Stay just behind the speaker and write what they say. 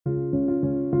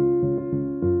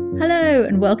Hello,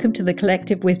 and welcome to the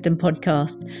Collective Wisdom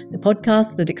Podcast, the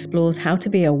podcast that explores how to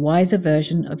be a wiser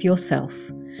version of yourself.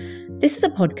 This is a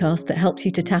podcast that helps you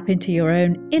to tap into your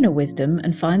own inner wisdom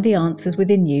and find the answers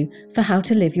within you for how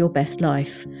to live your best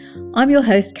life. I'm your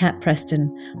host, Kat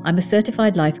Preston. I'm a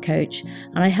certified life coach,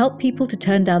 and I help people to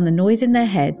turn down the noise in their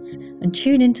heads and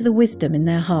tune into the wisdom in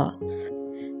their hearts.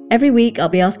 Every week, I'll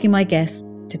be asking my guests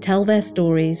to tell their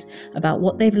stories about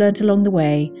what they've learned along the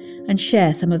way and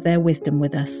share some of their wisdom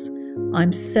with us.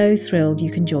 I'm so thrilled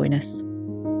you can join us.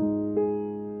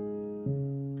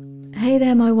 Hey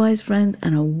there, my wise friends,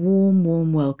 and a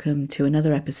warm welcome to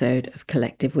another episode of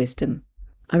Collective Wisdom.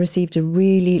 I received a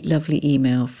really lovely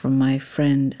email from my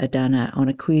friend Adana on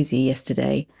a queasy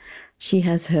yesterday. She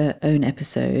has her own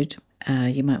episode.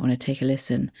 You might want to take a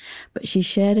listen. But she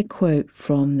shared a quote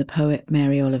from the poet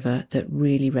Mary Oliver that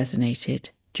really resonated.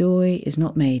 Joy is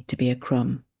not made to be a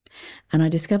crumb. And I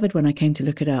discovered when I came to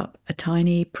look it up, a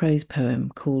tiny prose poem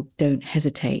called Don't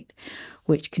Hesitate,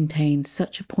 which contains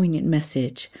such a poignant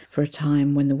message for a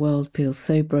time when the world feels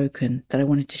so broken that I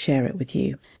wanted to share it with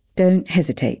you. Don't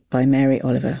Hesitate by Mary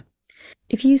Oliver.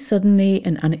 If you suddenly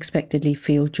and unexpectedly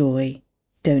feel joy,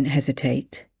 don't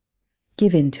hesitate.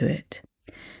 Give in to it.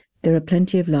 There are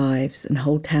plenty of lives and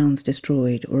whole towns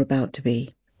destroyed or about to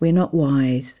be. We're not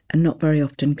wise and not very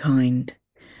often kind,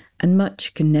 and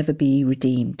much can never be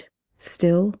redeemed.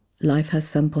 Still, life has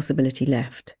some possibility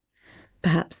left.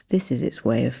 Perhaps this is its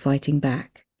way of fighting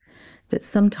back, that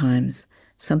sometimes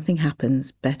something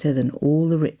happens better than all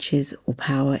the riches or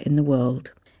power in the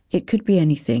world. It could be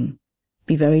anything.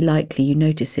 Be very likely you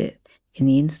notice it in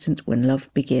the instant when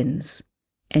love begins.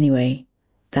 Anyway,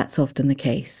 that's often the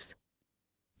case.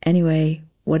 Anyway,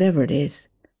 whatever it is,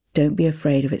 don't be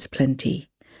afraid of its plenty.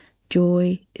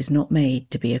 Joy is not made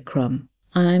to be a crumb.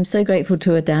 I'm so grateful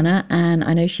to Adana, and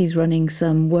I know she's running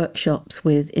some workshops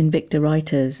with Invicta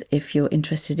writers. If you're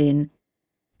interested in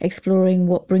exploring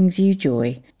what brings you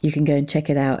joy, you can go and check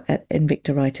it out at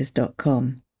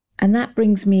invictawriters.com. And that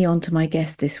brings me on to my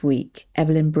guest this week,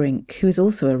 Evelyne Brink, who is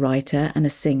also a writer and a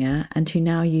singer, and who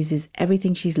now uses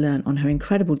everything she's learned on her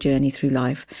incredible journey through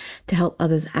life to help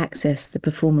others access the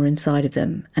performer inside of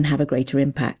them and have a greater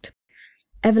impact.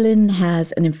 Evelyne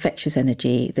has an infectious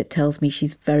energy that tells me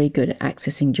she's very good at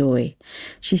accessing joy.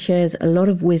 She shares a lot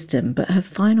of wisdom, but her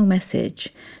final message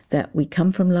that we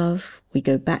come from love, we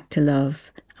go back to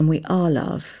love, and we are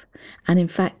love. And in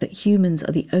fact, that humans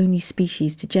are the only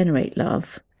species to generate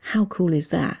love. How cool is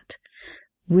that?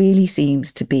 Really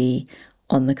seems to be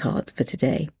on the cards for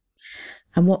today.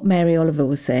 And what Mary Oliver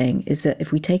was saying is that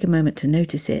if we take a moment to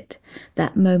notice it,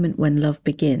 that moment when love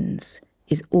begins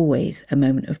is always a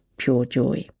moment of pure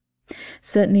joy.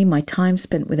 Certainly my time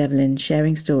spent with Evelyne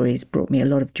sharing stories brought me a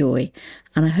lot of joy,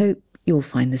 and I hope you'll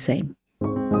find the same.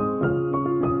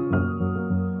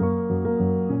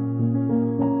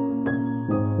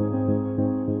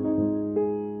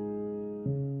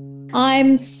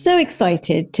 I'm so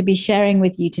excited to be sharing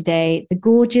with you today the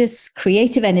gorgeous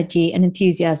creative energy and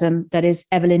enthusiasm that is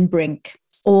Evelyne Brink,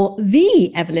 or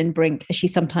the Evelyne Brink, as she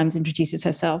sometimes introduces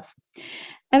herself.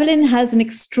 Evelyne has an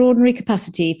extraordinary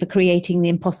capacity for creating the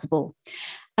impossible.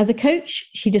 As a coach,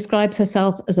 she describes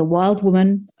herself as a wild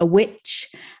woman, a witch,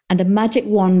 and a magic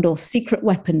wand or secret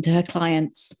weapon to her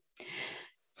clients.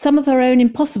 Some of her own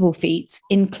impossible feats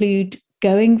include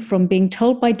going from being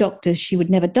told by doctors she would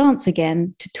never dance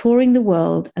again to touring the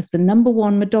world as the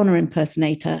 #1 Madonna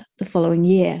impersonator the following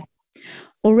year,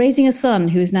 or raising a son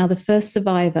who is now the first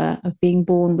survivor of being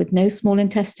born with no small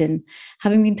intestine,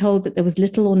 having been told that there was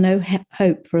little or no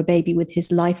hope for a baby with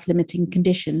his life-limiting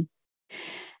condition.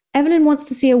 Evelyne wants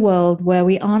to see a world where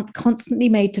we aren't constantly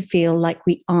made to feel like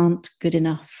we aren't good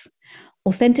enough.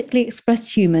 Authentically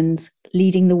expressed humans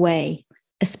leading the way,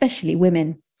 especially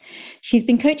women. She's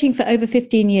been coaching for over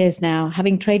 15 years now,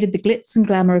 having traded the glitz and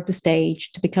glamour of the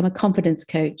stage to become a confidence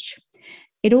coach.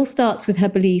 It all starts with her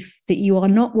belief that you are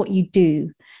not what you do.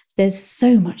 There's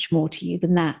so much more to you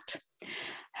than that.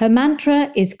 Her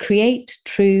mantra is create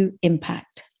true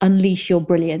impact, unleash your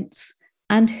brilliance.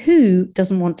 And who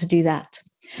doesn't want to do that?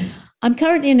 I'm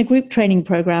currently in a group training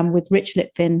program with Rich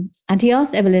Lipvin, and he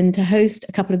asked Evelyne to host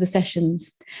a couple of the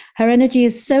sessions. Her energy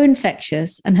is so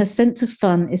infectious and her sense of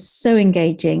fun is so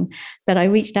engaging that I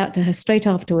reached out to her straight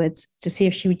afterwards to see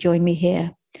if she would join me here.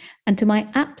 And to my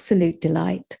absolute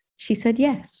delight, she said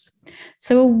yes.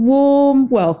 So a warm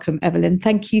welcome, Evelyne.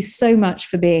 Thank you so much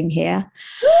for being here.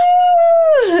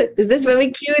 Is this where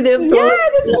we cue them? Yeah,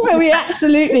 this is where we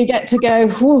absolutely get to go,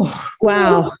 whew,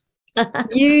 wow.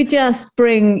 You just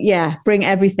bring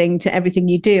everything to everything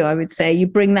you do, I would say. You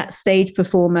bring that stage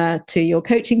performer to your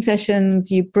coaching sessions.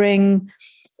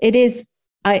 It is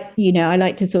I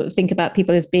like to sort of think about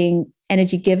people as being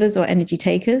energy givers or energy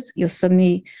takers. You're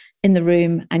suddenly in the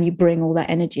room and you bring all that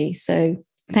energy. So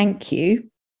thank you.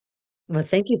 Well,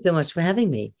 thank you so much for having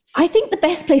me. I think the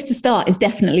best place to start is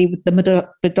definitely with the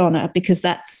Madonna, because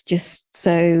that's just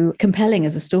so compelling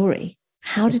as a story.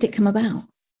 How did it come about?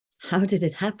 How did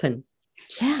it happen?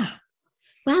 Yeah.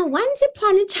 Well, once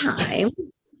upon a time,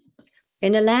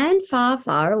 in a land far,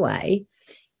 far away,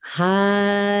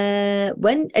 it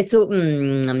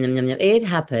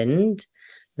happened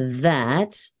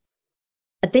that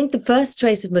I think the first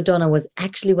trace of Madonna was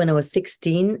actually when I was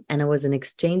 16 and I was an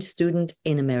exchange student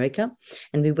in America,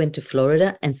 and we went to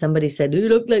Florida and somebody said, "You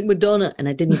look like Madonna," and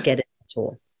I didn't get it at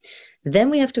all. Then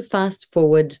we have to fast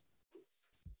forward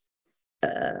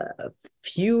a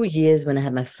few years when I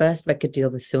had my first record deal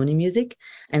with Sony Music,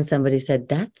 and somebody said,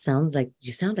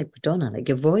 "You sound like Madonna, like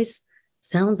your voice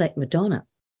sounds like Madonna."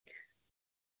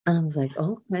 And I was like,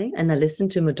 oh, okay. And I listened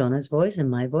to Madonna's voice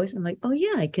and my voice. I'm like, oh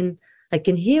yeah, I can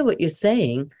hear what you're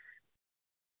saying.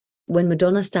 When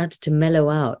Madonna started to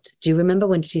mellow out, do you remember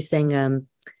when she sang,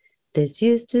 "This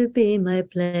used to be my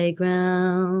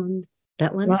playground"?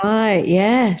 That one? Right,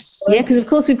 yes. Yeah, because of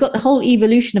course we've got the whole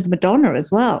evolution of Madonna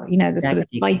as well. The Exactly. sort of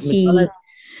spiky.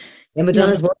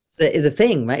 Madonna's voice is a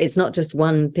thing, right? It's not just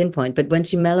one pinpoint, but when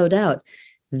she mellowed out,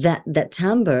 that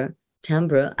timbre,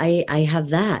 I have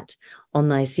that on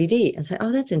my CD. And say,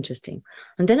 oh, that's interesting.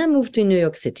 And then I moved to New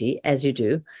York City, as you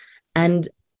do, and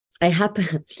I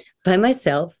happened by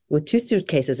myself with 2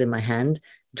 suitcases in my hand,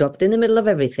 dropped in the middle of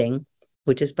everything,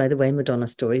 which is, by the way,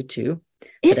 Madonna's story too.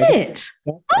 Is it?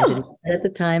 I didn't know that at the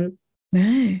time.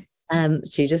 No.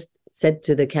 She just said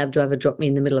to the cab driver, "Drop me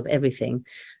in the middle of everything."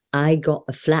 I got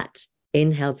a flat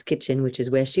in Hell's Kitchen, which is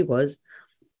where she was,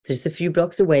 just a few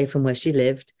blocks away from where she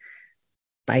lived.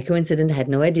 By coincidence, I had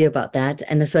no idea about that.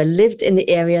 And so I lived in the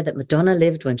area that Madonna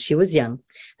lived when she was young.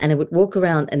 And I would walk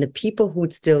around, and the people who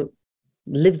would still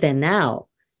live there now,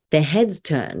 their heads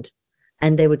turned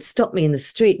and they would stop me in the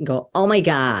street and go, "Oh my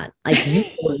God, like you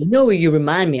know who you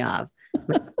remind me of."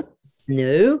 Like,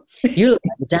 no, you look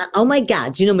like Madonna. "Oh my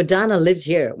God, Madonna lived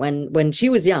here when she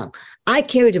was young. I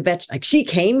carried a vegetable. Like she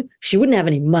came, she wouldn't have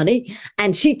any money.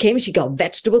 And she came, she got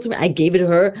vegetables for me. I gave it to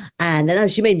her. And then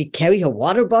she made me carry her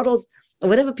water bottles." Or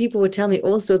whatever, people would tell me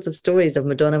all sorts of stories of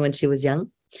Madonna when she was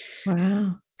young.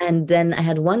 Wow. And then I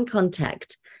had one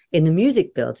contact in the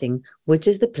music building, which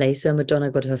is the place where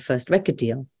Madonna got her first record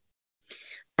deal.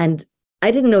 And I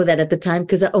didn't know that at the time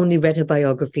because I only read her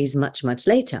biographies much, much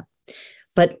later.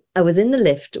 But I was in the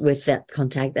lift with that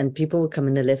contact, and people would come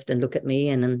in the lift and look at me,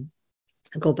 and then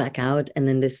go back out. And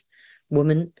then this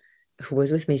woman who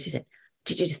was with me, she said,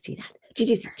 "Did you just see that? Do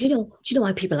you know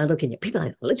why people are looking at you? People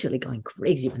are literally going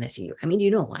crazy when they see you. I mean, you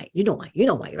know why,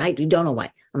 right? You don't know why."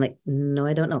 I'm like, "No,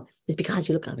 I don't know. It's because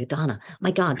you look like Madonna.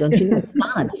 My God, don't you know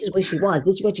Madonna? This is where she was.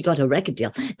 This is where she got her record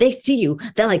deal. They see you,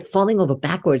 they're like falling over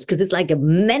backwards because it's like a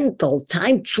mental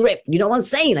time trip. You know what I'm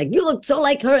saying? Like you look so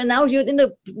like her, and now you're in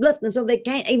the lift, and so they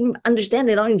can't even understand.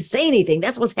 They don't even say anything.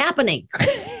 That's what's happening."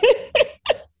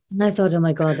 And I thought, oh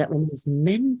my God, that woman's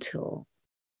mental.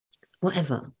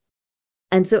 Whatever.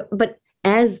 And so, but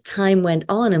as time went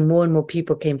on and more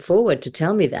people came forward to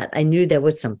tell me that, I knew there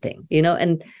was something,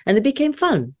 and it became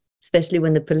fun, especially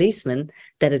when the policeman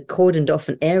that had cordoned off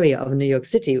an area of New York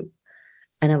City,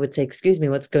 and I would say, "Excuse me,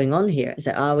 what's going on here?" I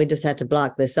said, "Oh, we just had to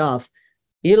block this off.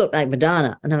 You look like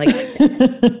Madonna." And I'm like,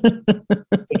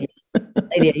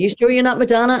 "Lady, are you sure you're not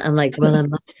Madonna?" I'm like, "Well, I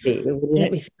must be. Will you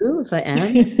let me through if I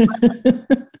am?"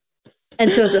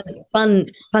 And so it's like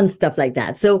fun stuff like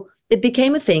that. So it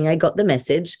became a thing. I got the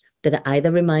message that I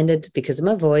either reminded, because of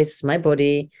my voice, my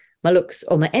body, my looks,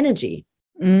 or my energy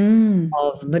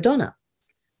of Madonna.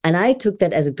 And I took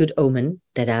that as a good omen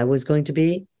that I was going to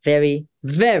be very,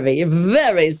 very,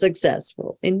 very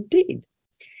successful indeed.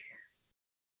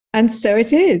 And so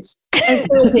it is. And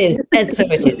so it is. And so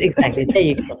it is. Exactly. There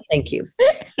you go. Thank you.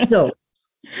 So,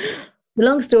 the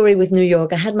long story with New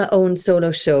York, I had my own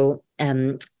solo show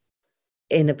in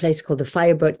a place called the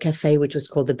Firebird Cafe, which was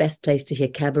called the best place to hear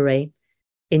cabaret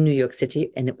in New York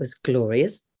City. And it was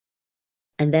glorious.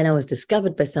 And then I was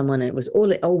discovered by someone, and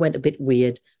it all went a bit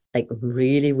weird, like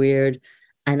really weird.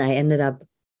 And I ended up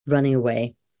running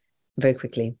away very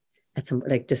quickly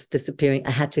just disappearing.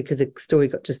 I had to, because the story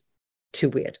got just too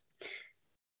weird.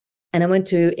 And I went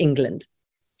to England,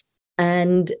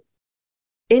 and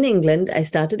in England, I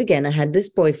started again. I had this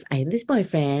boyfriend. I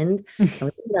was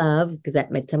in love because I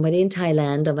met somebody in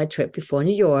Thailand on my trip before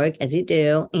New York, as you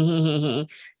do.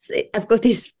 So I've got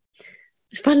these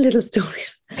fun little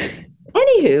stories.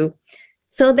 Anywho,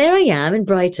 So there I am in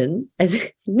Brighton, as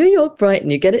New York, Brighton.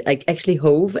 You get it? Like actually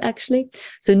Hove, actually.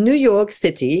 So New York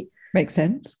City. Makes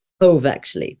sense. Hove,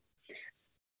 actually.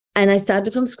 And I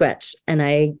started from scratch and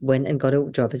I went and got a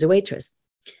job as a waitress.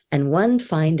 And one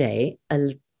fine day,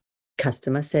 a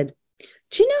customer said,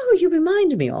 do you know who you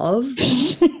remind me of?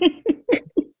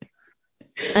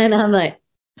 And I'm like,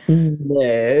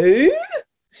 no.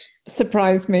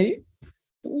 Surprise me.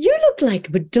 You look like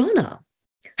Madonna.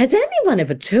 Has anyone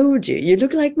ever told you you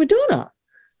look like Madonna?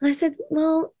 And I said,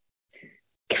 well,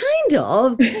 kind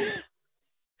of.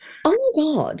 Oh my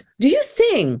God, do you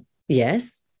sing?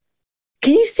 Yes.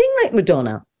 Can you sing like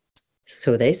Madonna?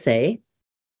 So they say.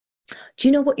 Do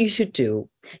you know what you should do?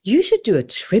 You should do a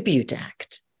tribute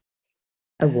act.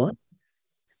 A what?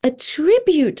 A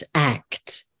tribute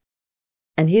act.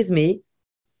 And here's me.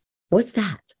 What's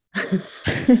that?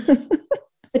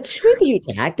 A tribute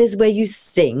act is where you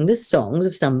sing the songs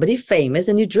of somebody famous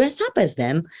and you dress up as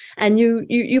them and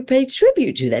you pay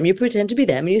tribute to them. You pretend to be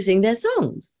them and you sing their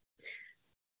songs.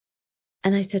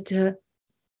 And I said to her,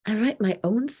 I write my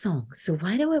own songs. So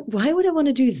why would I want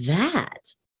to do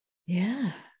that?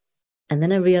 Yeah. And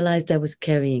then I realized I was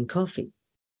carrying coffee.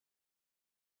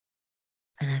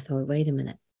 And I thought, wait a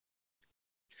minute.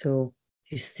 So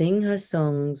you sing her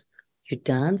songs, you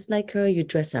dance like her, you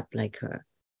dress up like her.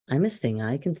 I'm a singer,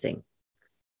 I can sing.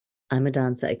 I'm a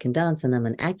dancer, I can dance, and I'm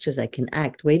an actress, I can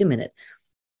act. Wait a minute.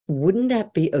 Wouldn't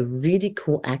that be a really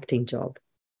cool acting job?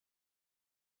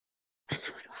 And I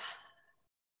went, wow.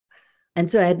 And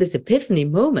so I had this epiphany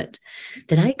moment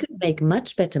that I could make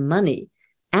much better money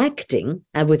acting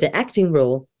with the acting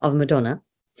role of Madonna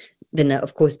than,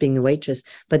 of course, being a waitress.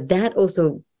 But that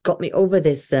also got me over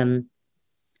this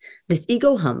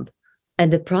ego hump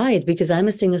and the pride, because I'm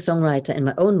a singer-songwriter in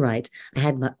my own right. I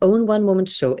had my own one-woman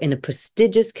show in a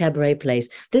prestigious cabaret place.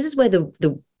 This is where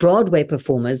the Broadway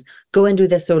performers go and do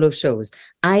their solo shows.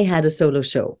 I had a solo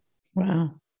show.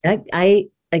 Wow. I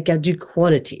do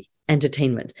quality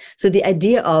entertainment. So the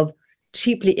idea of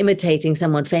cheaply imitating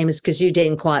someone famous because you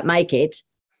didn't quite make it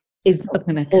is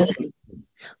appalling.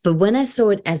 But when I saw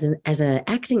it as an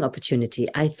acting opportunity,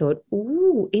 I thought,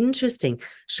 ooh, interesting.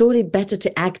 Surely better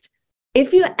to act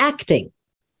if you're acting,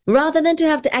 rather than to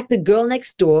have to act the girl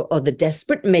next door or the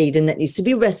desperate maiden that needs to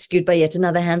be rescued by yet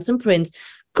another handsome prince.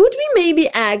 Could we maybe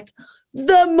act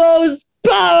the most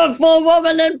powerful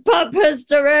woman in pop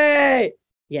history?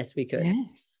 Yes, we could.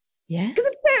 Yes. Yeah. Because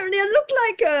apparently I look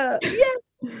like her.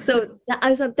 Yeah. So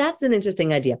I thought that's an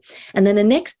interesting idea. And then the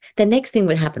next thing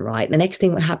would happen, right? The next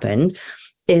thing what happened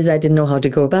is I didn't know how to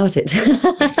go about it.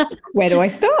 Where do I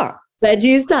start? Where do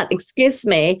you start? Excuse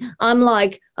me, I'm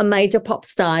like a major pop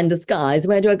star in disguise.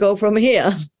 Where do I go from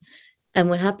here? And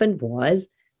what happened was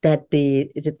that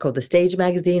is it called the Stage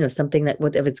magazine or something, that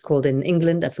whatever it's called in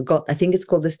England? I forgot. I think it's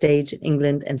called the Stage in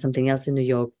England and something else in New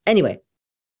York. Anyway,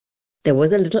 there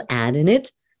was a little ad in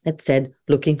it that said,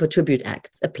 looking for tribute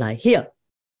acts, apply here.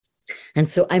 And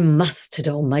so I mustered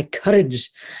all my courage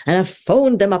and I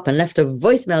phoned them up and left a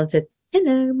voicemail and said,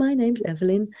 hello, my name's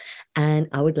Evelyne, and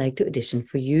I would like to audition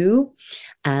for you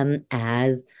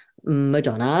as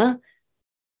Madonna.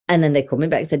 And then they called me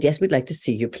back and said, yes, we'd like to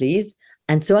see you, please.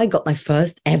 And so I got my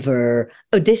first ever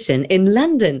audition in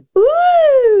London.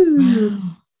 Woo!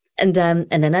 Wow. And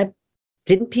then I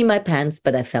didn't pee my pants,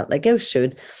 but I felt like I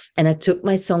should. And I took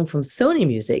my song from Sony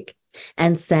Music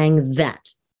and sang that.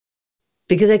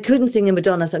 Because I couldn't sing a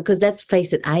Madonna song, because let's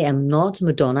face it, I am not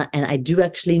Madonna, and I do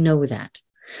actually know that.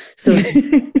 So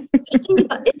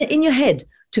in your head,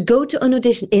 to go to an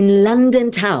audition in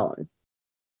London town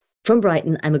from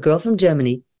Brighton, I'm a girl from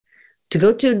Germany, to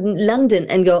go to London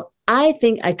and go, I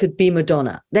think I could be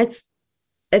Madonna. That's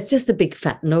just a big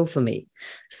fat no for me.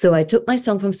 So I took my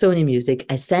song from Sony Music,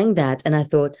 I sang that, and I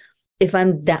thought, if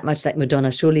I'm that much like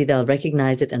Madonna, surely they'll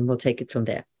recognize it and we'll take it from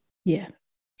there. Yeah.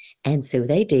 And so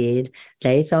they did.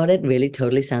 They thought it really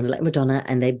totally sounded like Madonna,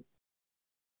 and they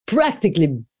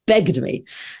practically begged me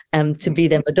to be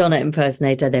their Madonna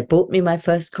impersonator. They bought me my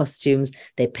first costumes.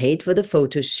 They paid for the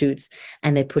photo shoots,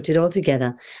 and they put it all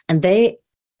together. And they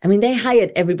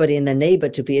hired everybody in their neighbor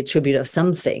to be a tribute of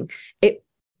something.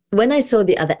 When I saw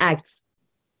the other acts,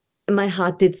 my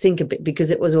heart did sink a bit,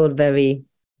 because it was all very,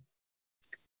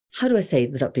 how do I say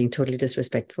it without being totally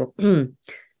disrespectful?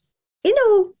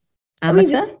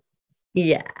 Amateur?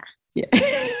 Yeah. Yeah.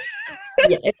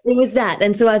 Yeah, it was that.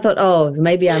 And so I thought, oh,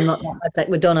 maybe I'm not that much like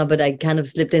Madonna, but I kind of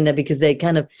slipped in there because they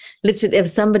kind of literally, if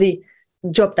somebody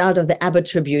dropped out of the ABBA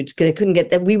tribute because they couldn't get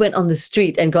them, we went on the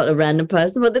street and got a random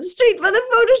person on the street for the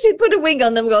photo shoot, put a wig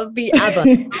on them, go be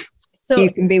ABBA. So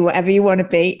you can be whatever you want to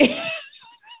be.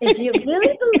 if you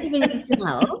really believe in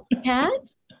yourself, Kat,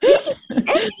 Yeah,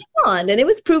 and on. And it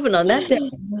was proven on that day.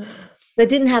 I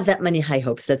didn't have that many high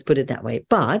hopes, let's put it that way.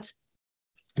 But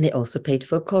they also paid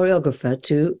for a choreographer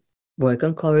to work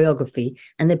on choreography.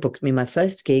 And they booked me my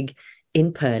first gig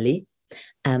in Purley,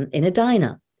 in a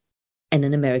diner, in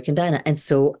an American diner. And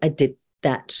so I did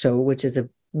that show, which is the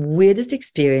weirdest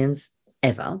experience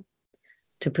ever,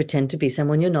 to pretend to be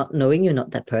someone you're not, knowing you're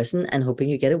not that person, and hoping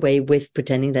you get away with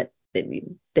pretending that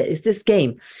it's this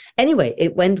game. Anyway,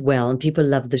 it went well and people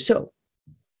loved the show.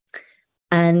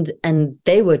 And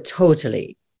they were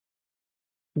totally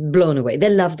blown away. They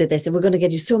loved it. They said, we're going to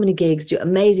get you so many gigs. You're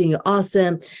amazing. You're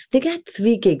awesome. They got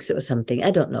 3 gigs or something.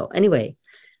 I don't know. Anyway,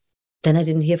 then I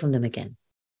didn't hear from them again.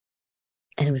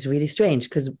 And it was really strange,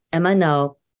 because am I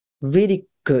now really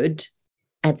good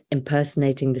at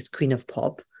impersonating this queen of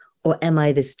pop? Or am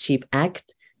I this cheap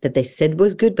act that they said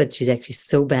was good, but she's actually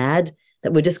so bad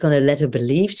that we're just going to let her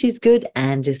believe she's good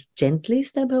and just gently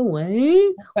step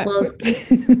away? Well,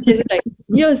 she's like,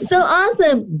 you're so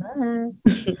awesome.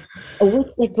 Bye. Or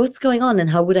what's going on, and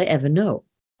how would I ever know?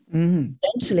 Mm.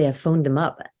 Eventually, I phoned them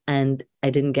up and I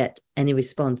didn't get any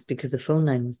response because the phone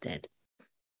line was dead.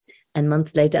 And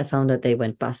months later, I found out they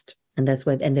went bust. And that's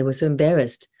why, and they were so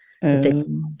embarrassed that they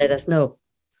let us know.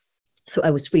 So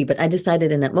I was free, but I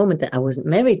decided in that moment that I wasn't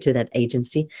married to that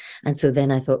agency. And so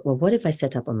then I thought, well, what if I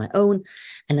set up on my own?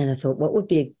 And then I thought, what would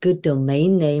be a good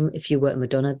domain name if you were a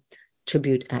Madonna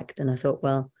tribute act? And I thought,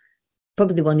 well,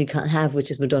 probably the one you can't have, which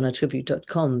is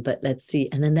madonnatribute.com, but let's see.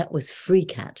 And then that was free,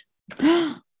 Cat.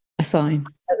 A sign.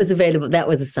 That was available. That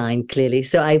was a sign, clearly.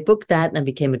 So I booked that and I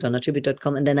became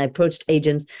madonnatribute.com. And then I approached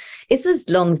agents. It's this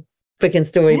long freaking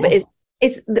story, but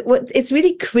it's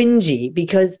really cringy,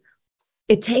 because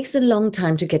it takes a long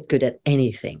time to get good at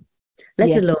anything,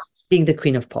 let alone being the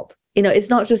queen of pop. You know, it's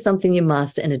not just something you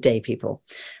master in a day, people.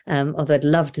 Although I'd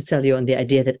love to sell you on the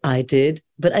idea that I did,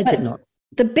 but I did not.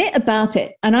 The bit about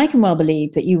it, and I can well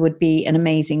believe that you would be an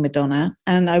amazing Madonna,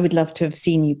 and I would love to have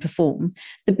seen you perform.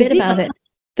 The bit about it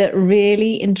that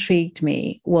really intrigued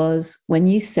me was when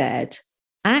you said,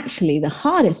 actually, the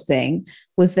hardest thing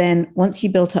was then, once you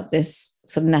built up this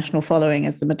sort of national following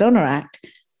as the Madonna act,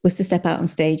 was to step out on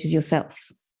stage as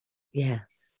yourself. Yeah.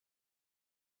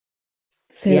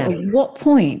 So at what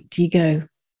point do you go,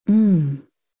 I'm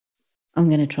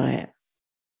going to try it?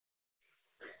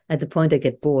 At the point I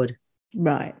get bored.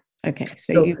 Right. Okay.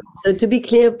 So to be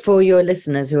clear for your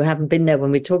listeners who haven't been there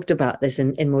when we talked about this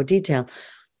in more detail,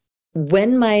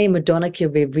 when my Madonna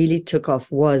career really took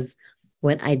off was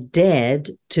when I dared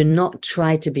to not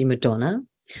try to be Madonna,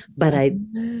 but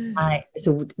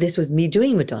so this was me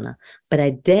doing Madonna, but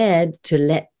I dared to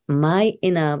let my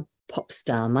inner pop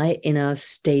star, my inner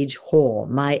stage whore,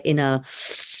 my inner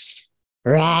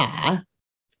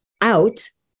out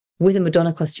with a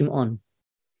Madonna costume on.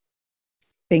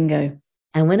 Bingo.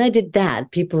 And when I did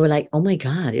that, people were like, oh my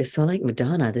God, you're so like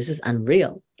Madonna. This is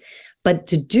unreal. But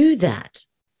to do that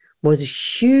was a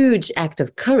huge act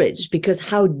of courage, because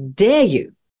how dare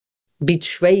you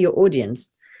betray your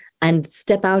audience and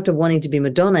step out of wanting to be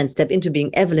Madonna and step into being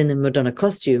Evelyne in Madonna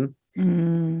costume.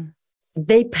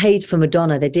 They paid for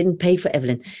Madonna. They didn't pay for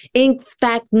Evelyne. In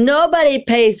fact, nobody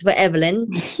pays for Evelyne.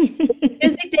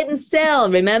 Music didn't sell,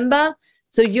 remember?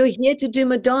 So you're here to do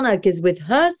Madonna, because with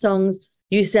her songs,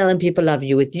 you sell and people love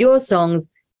you. With your songs,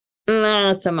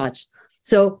 not so much.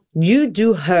 So you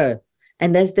do her.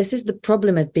 And this is the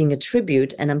problem as being a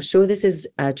tribute. And I'm sure this is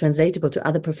translatable to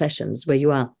other professions where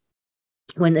you are.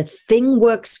 When a thing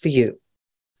works for you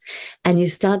and you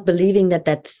start believing that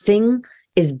that thing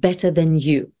is better than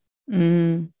you,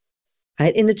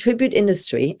 right? In the tribute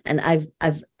industry, and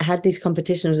I've had these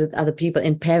competitions with other people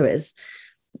in Paris.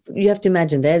 You have to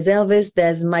imagine there's Elvis,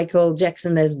 there's Michael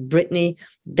Jackson, there's Britney,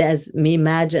 there's me,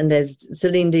 Madge, and there's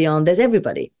Celine Dion, there's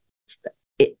everybody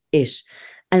ish.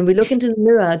 And we look into the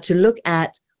mirror to look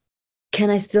at, can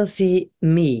I still see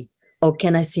me? Or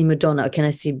can I see Madonna? Or can I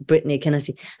see Britney? Can I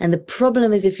see? And the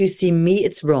problem is, if you see me,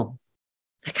 it's wrong.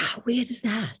 Like, how weird is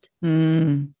that?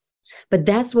 But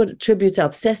that's what tributes are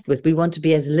obsessed with. We want to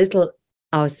be as little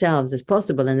ourselves as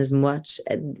possible and as much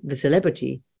the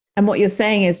celebrity. And what you're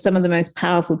saying is some of the most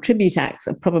powerful tribute acts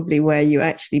are probably where you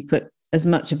actually put as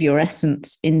much of your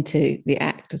essence into the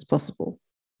act as possible.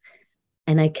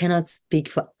 And I cannot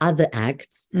speak for other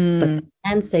acts, but I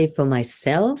can say for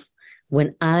myself,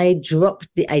 when I dropped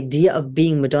the idea of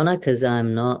being Madonna, because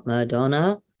I'm not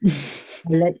Madonna,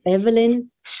 let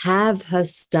Evelyne have her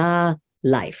star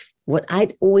life, what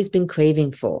I'd always been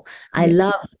craving for. I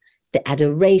love the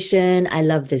adoration. I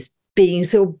love this being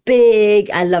so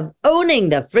big. I love owning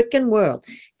the freaking world.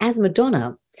 As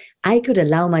Madonna, I could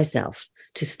allow myself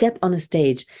to step on a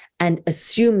stage and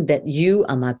assume that you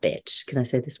are my bitch. Can I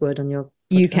say this word on your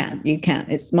podcast? You can.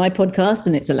 It's my podcast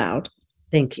and it's allowed.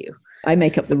 Thank you. I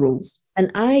make up the rules.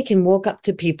 And I can walk up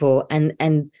to people and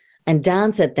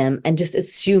dance at them and just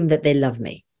assume that they love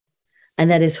me. And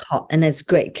that is hot. And that's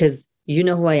great because you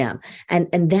know who I am.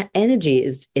 And that energy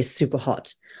is super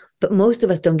hot. But most of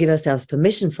us don't give ourselves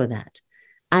permission for that.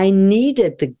 I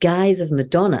needed the guise of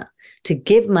Madonna to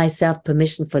give myself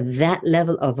permission for that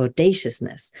level of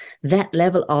audaciousness, that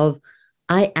level of,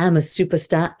 I am a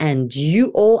superstar and you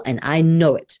all, and I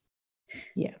know it.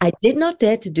 Yeah. I did not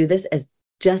dare to do this as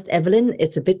just Evelyne.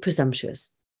 It's a bit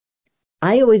presumptuous.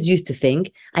 I always used to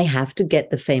think I have to get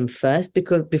the fame first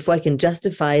before I can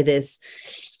justify this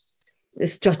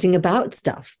strutting about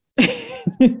stuff.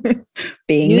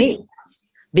 Being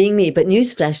me. But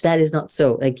newsflash, that is not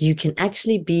so. Like, you can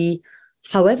actually be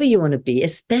however you want to be,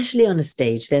 especially on a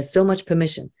stage. There's so much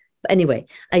permission. But anyway,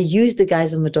 I used the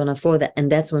guise of Madonna for that.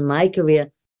 And that's when my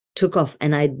career took off.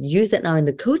 And I use that now in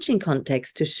the coaching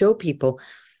context to show people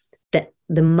that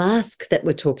the mask that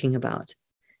we're talking about,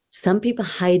 some people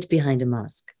hide behind a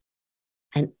mask.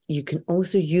 And you can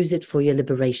also use it for your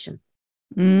liberation.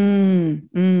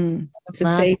 It's a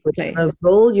safe place. A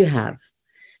role you have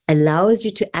allows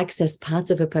you to access parts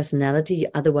of a personality you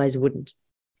otherwise wouldn't.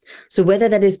 So whether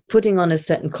that is putting on a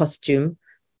certain costume,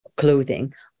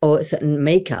 clothing, or a certain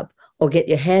makeup, or get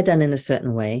your hair done in a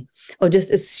certain way, or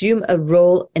just assume a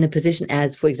role in a position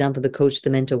as, for example, the coach, the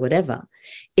mentor, whatever,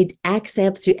 it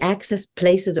accepts you access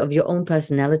places of your own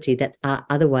personality that are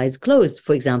otherwise closed.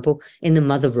 For example, in the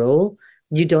mother role,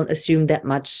 you don't assume that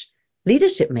much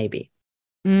leadership, maybe.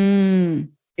 A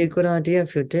good idea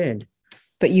if you did.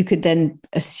 But you could then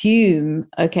assume,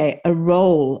 okay, a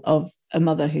role of a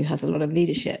mother who has a lot of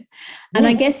leadership. And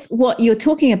I guess what you're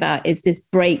talking about is this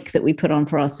break that we put on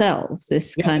for ourselves,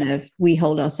 this kind of, we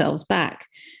hold ourselves back.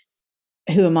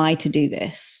 Who am I to do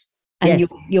this? And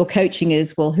your coaching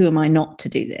is, well, who am I not to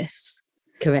do this?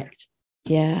 Correct.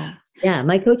 Yeah. Yeah.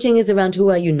 My coaching is around who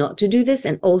are you not to do this?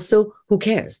 And also who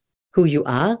cares who you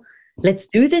are? Let's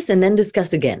do this and then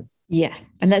discuss again. Yeah.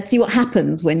 And let's see what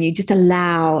happens when you just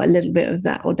allow a little bit of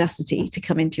that audacity to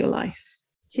come into your life.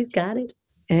 She's got it.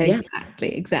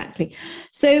 Exactly.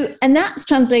 So, and that's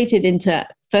translated into,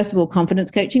 first of all, confidence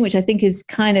coaching, which I think is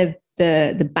kind of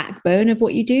the backbone of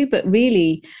what you do. But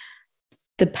really,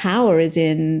 the power is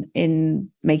in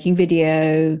making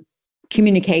video.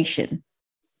 Communication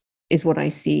is what I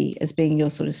see as being your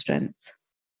sort of strength.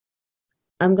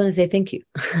 I'm going to say thank you.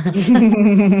 That's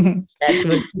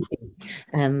what you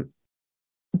see.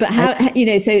 But how,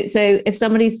 so if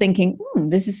somebody's thinking,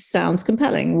 this sounds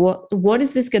compelling, what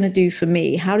is this going to do for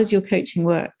me? How does your coaching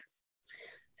work?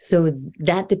 So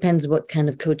that depends what kind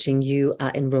of coaching you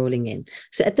are enrolling in.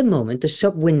 So at the moment, the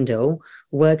shop window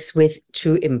works with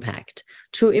true impact.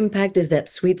 True impact is that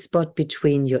sweet spot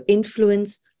between your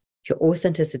influence, your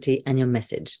authenticity, and your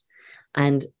message.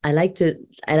 And I like to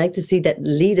see that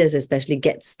leaders especially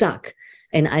get stuck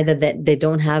in either that they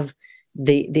don't have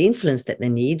the influence that they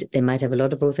need. They might have a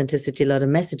lot of authenticity, a lot of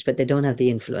message, but they don't have the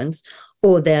influence,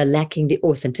 or they're lacking the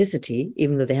authenticity,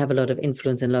 even though they have a lot of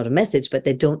influence and a lot of message, but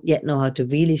they don't yet know how to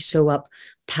really show up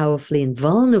powerfully and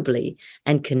vulnerably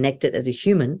and connected as a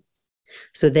human.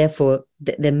 So therefore,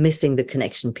 they're missing the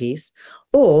connection piece,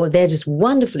 or they're just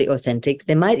wonderfully authentic.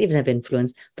 They might even have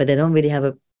influence, but they don't really have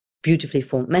a beautifully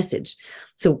formed message.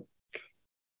 So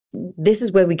this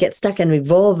is where we get stuck and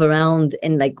revolve around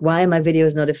in like, why are my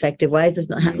videos not effective? Why is this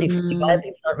not happening for me? Why are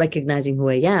people not recognizing who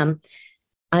I am?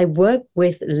 I work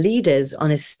with leaders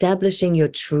on establishing your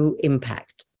true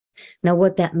impact. Now,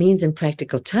 what that means in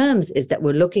practical terms is that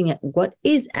we're looking at what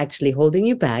is actually holding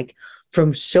you back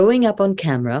from showing up on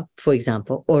camera, for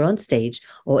example, or on stage,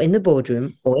 or in the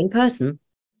boardroom, or in person,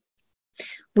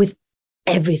 with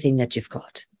everything that you've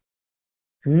got.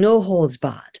 No holds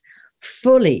barred,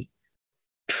 fully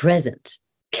present,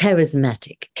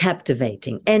 charismatic,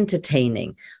 captivating,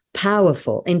 entertaining,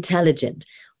 powerful, intelligent,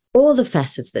 all the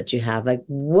facets that you have. Like,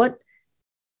 what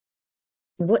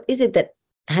is it that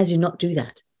has you not do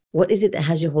that? What is it that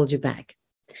has you hold you back?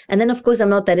 And then, of course, I'm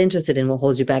not that interested in what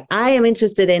holds you back. I am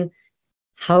interested in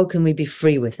how can we be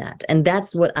free with that? And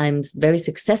that's what I'm very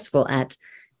successful at,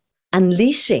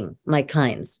 unleashing my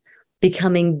clients,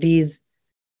 becoming these,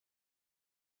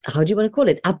 how do you want to call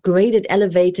it? Upgraded,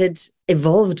 elevated,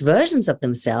 evolved versions of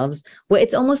themselves, where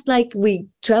it's almost like we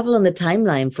travel on the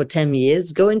timeline for 10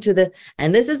 years, go into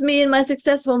and this is me in my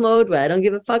successful mode where I don't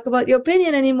give a fuck about your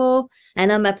opinion anymore.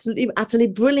 And I'm absolutely, utterly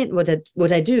brilliant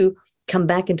what I do. come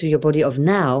back into your body of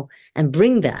now and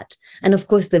bring that. And of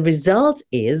course, the result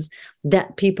is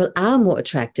that people are more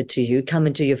attracted to you, come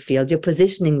into your field. Your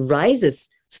positioning rises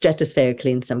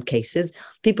stratospherically in some cases.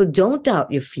 People don't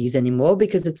doubt your fees anymore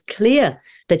because it's clear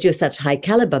that you're such high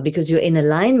caliber, because you're in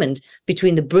alignment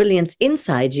between the brilliance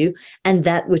inside you and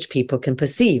that which people can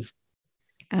perceive.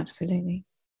 Absolutely.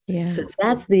 Yeah. So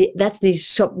that's the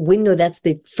shop window. That's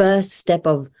the first step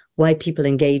of why people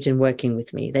engage in working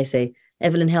with me. They say,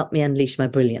 Evelyne, help me unleash my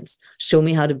brilliance. Show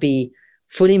me how to be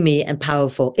fully me and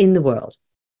powerful in the world.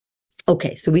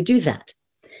 Okay, so we do that.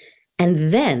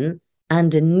 And then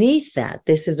underneath that,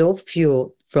 this is all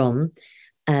fueled from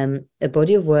a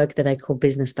body of work that I call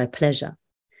Business by Pleasure,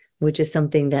 which is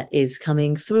something that is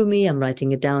coming through me. I'm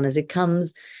writing it down as it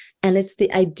comes. And it's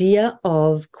the idea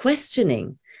of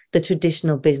questioning the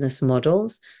traditional business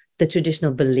models, the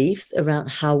traditional beliefs around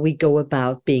how we go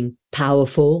about being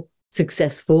powerful,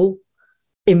 successful,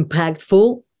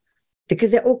 impactful,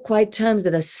 because they're all quite terms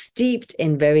that are steeped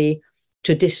in very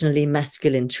traditionally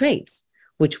masculine traits,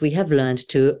 which we have learned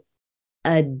to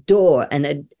adore,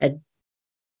 and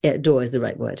adore is the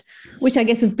right word. Which I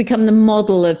guess have become the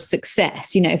model of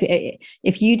success. You know,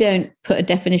 if you don't put a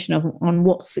definition on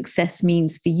what success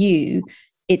means for you,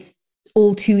 it's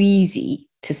all too easy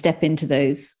to step into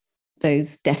those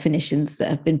definitions that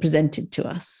have been presented to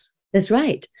us. That's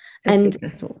right.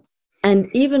 And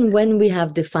even when we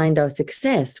have defined our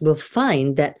success, we'll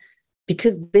find that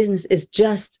because business is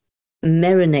just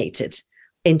marinated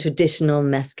in traditional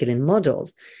masculine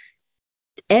models,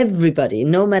 everybody,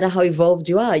 no matter how evolved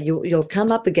you are, you'll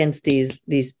come up against these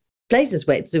places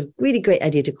where it's a really great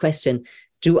idea to question,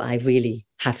 do I really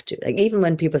have to? Like, even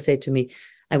when people say to me,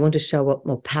 I want to show up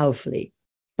more powerfully,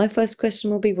 my first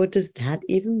question will be, what does that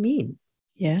even mean?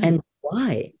 Yeah. And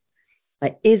why?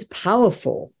 Like, is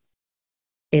powerful,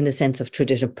 in the sense of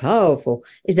traditional powerful,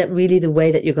 is that really the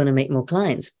way that you're going to make more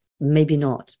clients? Maybe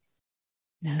not.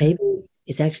 No. Maybe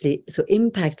it's actually so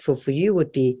impactful for you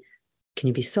would be, can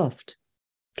you be soft?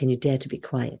 Can you dare to be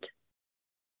quiet?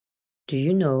 Do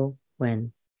you know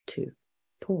when to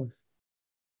pause?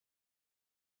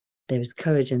 There is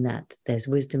courage in that. There's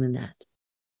wisdom in that.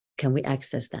 Can we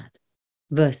access that?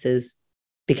 Versus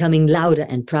becoming louder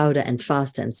and prouder and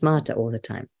faster and smarter all the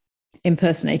time.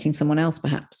 Impersonating someone else,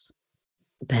 perhaps.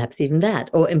 Perhaps even that.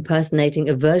 Or impersonating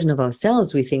a version of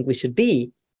ourselves we think we should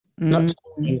be, not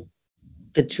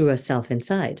the truer self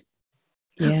inside.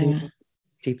 Yeah.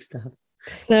 Deep stuff.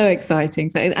 So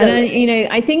exciting.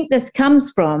 I think this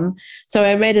comes from, so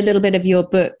I read a little bit of your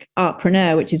book,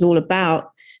 Artpreneur, which is all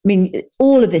about,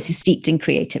 all of this is steeped in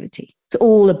creativity. It's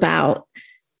all about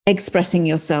expressing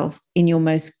yourself in your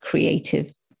most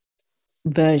creative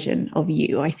version of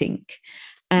you, I think.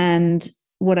 And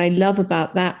what I love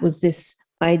about that was this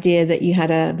idea that you had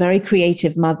a very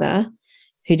creative mother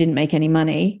who didn't make any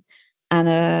money, and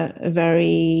a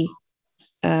very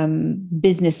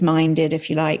business-minded, if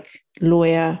you like,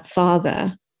 lawyer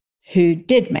father who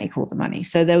did make all the money.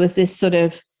 So there was this sort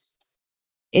of,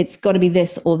 it's got to be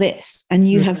this or this. And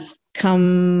you have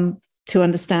come to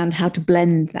understand how to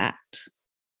blend that.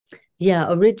 Yeah,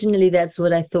 originally that's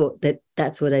what I thought,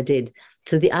 that's what I did.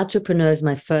 So The Entrepreneur is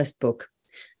my first book.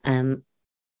 And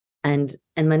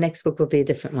my next book will be a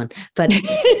different one. But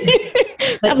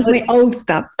that was my old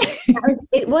stuff.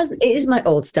 It is my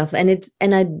old stuff. And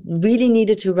I really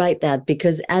needed to write that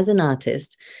because as an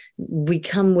artist, we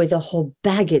come with a whole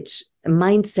baggage, a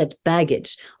mindset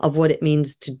baggage of what it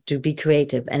means to be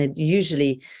creative. And it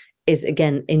usually is,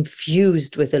 again,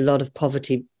 infused with a lot of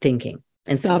poverty thinking.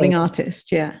 And starving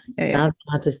artist, yeah. Starving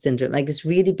artist syndrome. Like, it's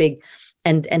really big.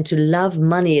 And to love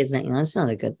money is not, it's not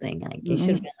a good thing. Like, you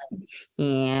should,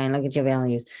 look at your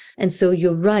values. And so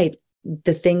you're right.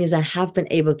 The thing is, I have been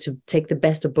able to take the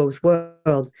best of both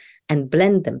worlds and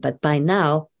blend them. But by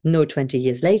now, 20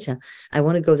 years later, I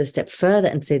want to go the step further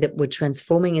and say that we're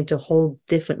transforming into a whole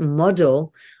different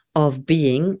model of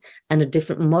being and a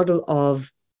different model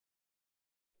of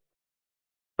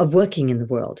working in the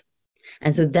world.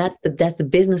 And so that's the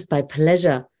business by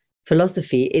pleasure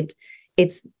philosophy.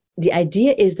 It's the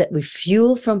idea is that we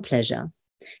fuel from pleasure,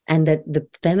 and that the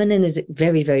feminine is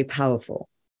very, very powerful.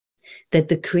 That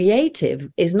the creative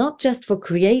is not just for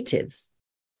creatives.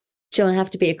 You don't have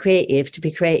to be a creative to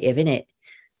be creative, innit?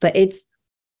 But it's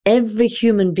every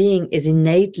human being is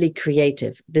innately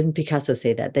creative. Didn't Picasso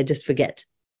say that? They just forget.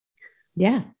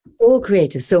 Yeah. All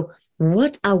creative. So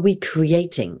what are we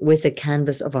creating with the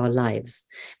canvas of our lives?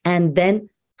 And then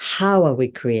how are we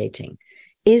creating?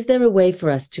 Is there a way for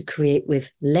us to create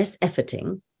with less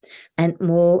efforting and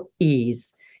more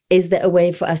ease? Is there a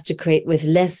way for us to create with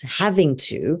less having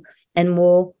to and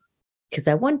more because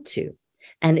I want to?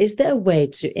 And is there a way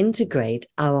to integrate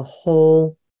our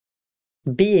whole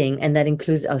being, and that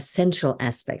includes our sensual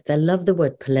aspects? I love the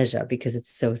word pleasure because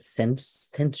it's so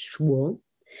sensual.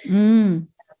 Mm.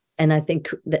 And I think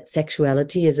that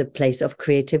sexuality is a place of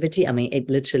creativity. I mean,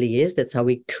 it literally is. That's how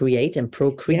we create and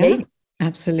procreate. Yeah,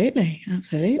 absolutely.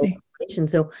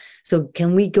 So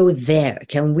can we go there?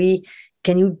 Can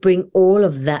you bring all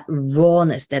of that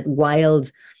rawness, that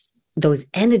wild, those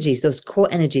energies, those core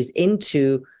energies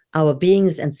into our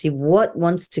beings and see what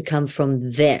wants to come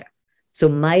from there? So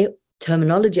my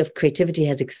terminology of creativity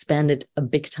has expanded a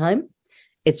big time.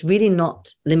 It's really not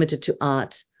limited to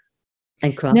art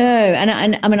and craft. No, and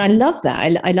I mean, I love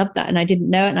that. I love that. And I didn't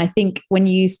know it. And I think when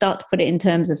you start to put it in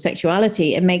terms of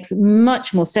sexuality, it makes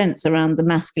much more sense around the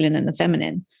masculine and the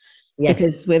feminine. Yes.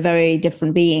 Because we're very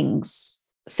different beings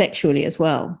sexually as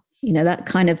well. You know, that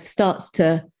kind of starts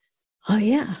to, oh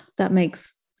yeah, that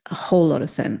makes a whole lot of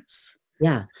sense.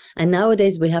 Yeah. And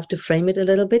nowadays we have to frame it a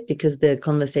little bit because the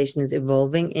conversation is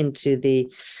evolving into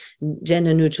the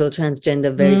gender neutral,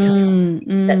 transgender,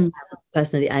 that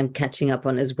personally I'm catching up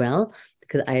on as well,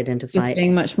 because I identify just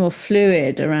being much more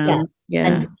fluid around. Yeah.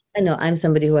 And I know I'm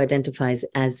somebody who identifies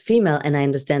as female, and I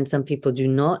understand some people do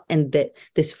not. And that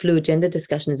this fluid gender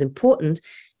discussion is important.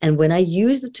 And when I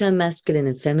use the term masculine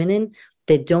and feminine,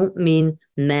 they don't mean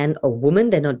man or woman.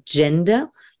 They're not gender.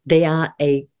 They are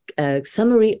a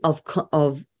summary of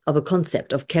a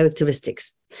concept of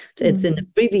characteristics. It's an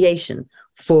abbreviation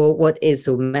for what is.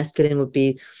 So masculine would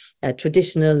be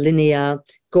traditional, linear,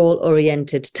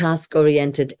 goal-oriented,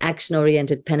 task-oriented,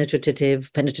 action-oriented,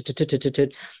 penetrative,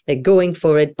 they're going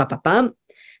for it,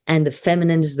 and the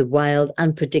feminine is the wild,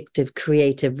 unpredictable,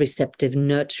 creative, receptive,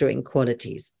 nurturing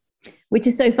qualities. Which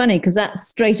is so funny because that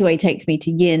straight away takes me to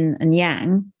yin and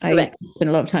yang. Correct. I spent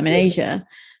a lot of time in Asia.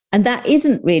 And that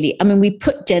isn't really, I mean, we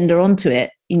put gender onto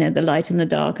it, you know, the light and the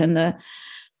dark and the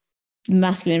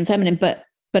masculine and feminine, but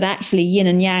actually yin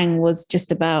and yang was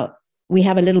just about, we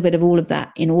have a little bit of all of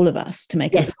that in all of us to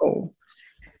make us whole.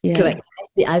 Yeah. Correct.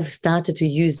 I've started to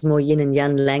use more yin and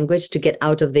yang language to get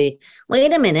out of the,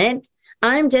 wait a minute,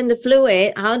 I'm gender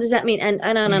fluid. How does that mean? And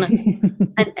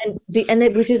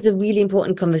which is a really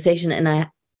important conversation. And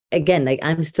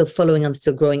I'm still following, I'm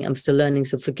still growing, I'm still learning.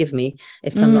 So forgive me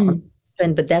if I'm not on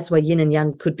trend, but that's why yin and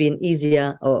yang could be an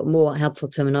easier or more helpful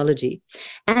terminology.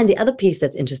 And the other piece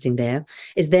that's interesting there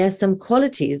is there are some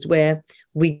qualities where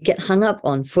we get hung up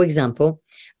on, for example,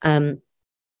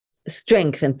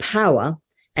 strength and power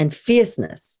and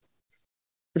fierceness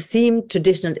seem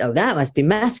traditional. Oh, that must be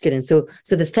masculine. So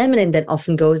the feminine then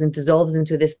often goes and dissolves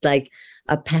into this like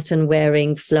a pattern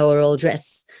wearing floral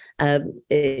dress. I've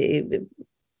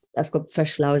got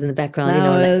fresh flowers in the background.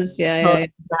 Flowers, I'm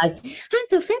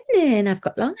so feminine. I've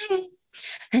got long hair,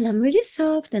 and I'm really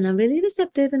soft, and I'm really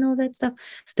receptive, and all that stuff.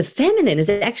 The feminine is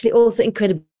actually also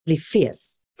incredibly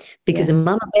fierce, because a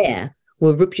mama bear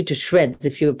will rip you to shreds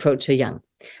if you approach her young.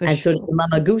 So the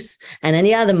mama goose and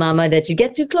any other mama that you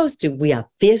get too close to, we are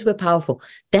fierce, we're powerful.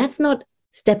 That's not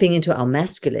stepping into our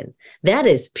masculine. That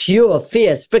is pure,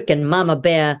 fierce, freaking mama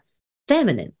bear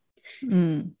feminine.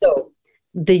 So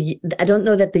I don't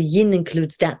know that the yin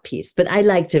includes that piece, but I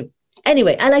like to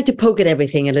poke at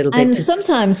everything a little bit. And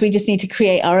sometimes we just need to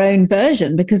create our own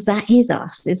version because that is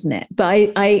us, isn't it?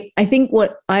 But I think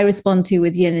what I respond to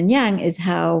with yin and yang is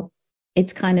how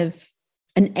it's kind of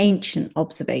an ancient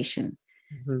observation,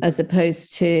 as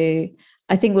opposed to,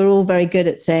 I think we're all very good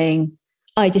at saying,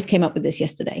 I just came up with this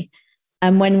yesterday.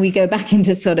 And when we go back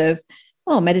into sort of,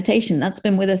 meditation, that's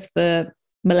been with us for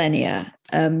millennia,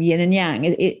 yin and yang.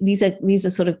 These are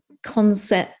sort of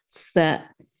concepts that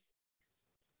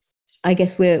I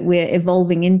guess we're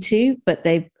evolving into, but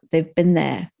they've been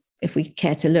there if we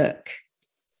care to look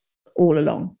all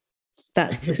along.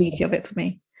 That's the beauty of it for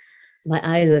me. My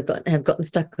eyes have gotten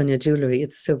stuck on your jewelry.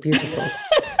 It's so beautiful.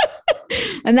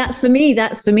 And that's for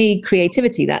me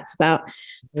creativity. That's about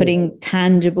putting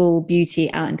tangible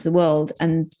beauty out into the world.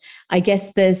 And I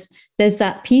guess there's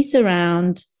that piece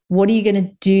around, what are you going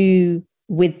to do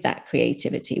with that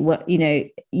creativity? What, you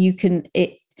can,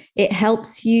 it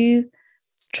helps you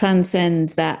transcend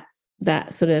that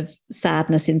sort of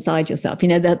sadness inside yourself.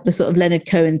 The sort of Leonard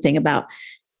Cohen thing about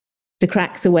the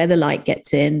cracks are where the light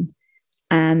gets in.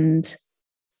 And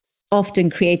often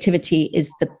creativity is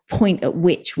the point at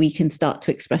which we can start to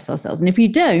express ourselves. And if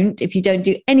you don't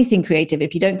do anything creative,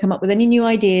 if you don't come up with any new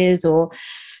ideas or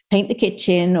paint the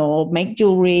kitchen or make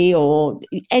jewelry or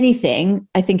anything,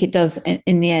 I think it does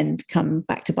in the end come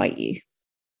back to bite you.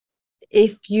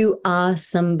 If you are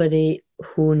somebody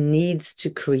who needs to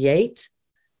create,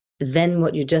 then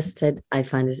what you just said, I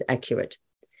find is accurate.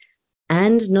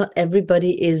 And not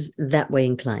everybody is that way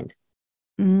inclined.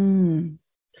 Mm.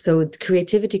 So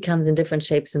creativity comes in different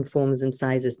shapes and forms and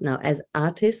sizes. Now, as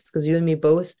artists, because you and me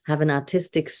both have an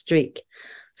artistic streak,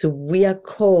 so we are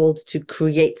called to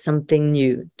create something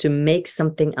new, to make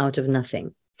something out of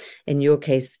nothing. In your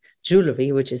case,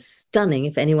 jewelry, which is stunning.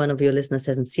 If any one of your listeners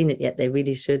hasn't seen it yet, they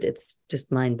really should. It's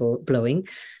just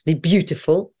mind-blowingly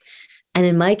beautiful. And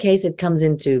in my case, it comes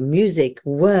into music,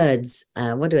 words,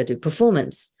 what do I do?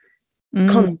 Performance,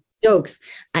 comedy, jokes.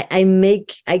 I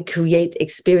create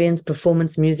experience,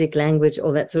 performance, music, language,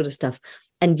 all that sort of stuff.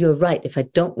 And you're right.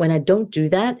 When I don't do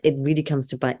that, it really comes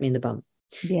to bite me in the bum.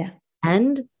 Yeah.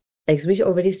 And as we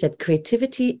already said,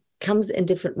 creativity comes in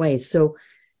different ways. So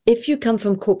if you come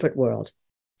from corporate world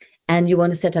and you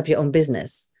want to set up your own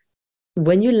business,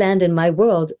 when you land in my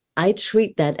world, I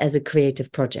treat that as a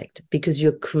creative project, because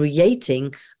you're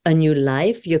creating a new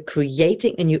life, you're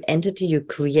creating a new entity, you're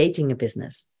creating a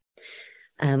business.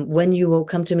 When you will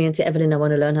come to me and say, Evelyne, I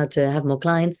want to learn how to have more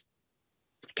clients.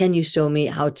 Can you show me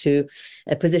how to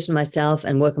position myself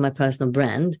and work on my personal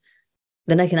brand?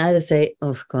 Then I can either say,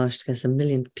 oh gosh, there's a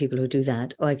million people who do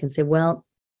that. Or I can say, well,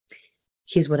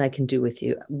 here's what I can do with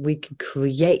you. We can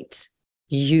create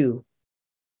you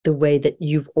the way that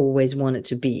you've always wanted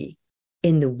to be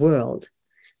in the world.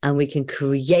 And we can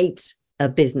create a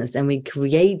business, and we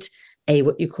create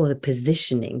what you call a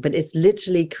positioning, but it's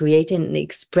literally creating an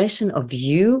expression of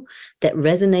you that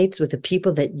resonates with the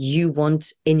people that you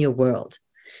want in your world.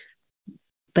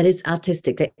 But it's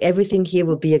artistic. Like everything here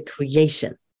will be a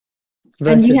creation.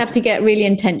 And you have to get really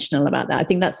intentional about that. I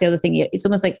think that's the other thing. It's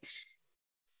almost like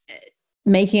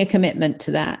making a commitment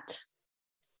to that.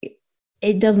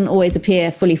 It doesn't always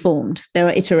appear fully formed. There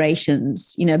are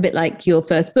iterations, a bit like your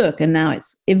first book, and now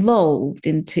it's evolved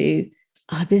into,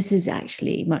 this is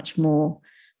actually much more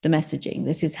the messaging.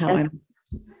 This is how I'm.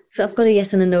 So I've got a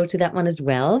yes and a no to that one as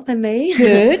well, if I may.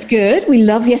 Good. We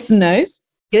love yes and no's.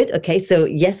 Good. Okay. So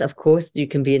yes, of course, you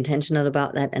can be intentional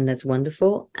about that, and that's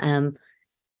wonderful.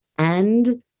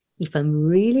 And if I'm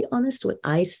really honest, what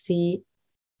I see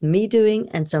me doing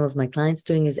and some of my clients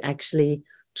doing is actually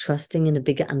trusting in a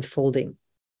bigger unfolding.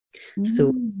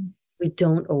 So we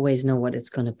don't always know what it's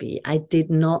going to be. I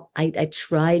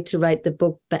tried to write the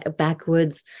book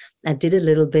backwards. I did a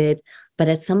little bit, but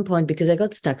at some point, because I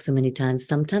got stuck so many times,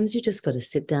 sometimes you just got to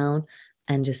sit down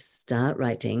and just start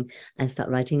writing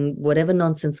whatever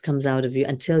nonsense comes out of you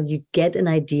until you get an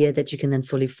idea that you can then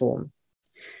fully form.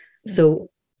 Yes. So,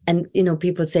 and,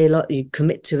 people say a lot, you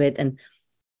commit to it, and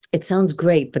it sounds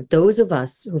great, but those of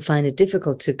us who find it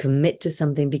difficult to commit to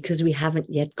something because we haven't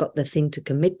yet got the thing to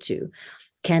commit to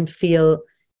can feel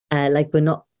like we're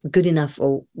not good enough,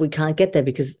 or we can't get there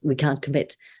because we can't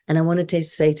commit. And I wanted to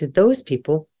say to those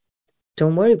people,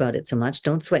 don't worry about it so much.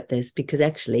 Don't sweat this, because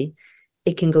actually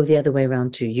it can go the other way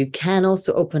around too. You can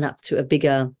also open up to a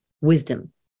bigger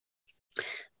wisdom.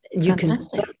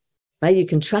 Fantastic. You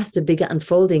can trust a bigger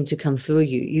unfolding to come through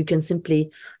you. You can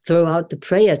simply throw out the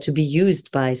prayer to be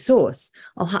used by source,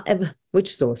 or however,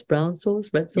 which source? Brown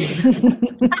sauce, red sauce,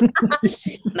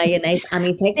 mayonnaise. I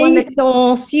mean, take one that's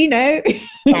sauce, Yeah,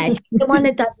 take the one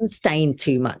that doesn't stain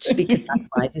too much, because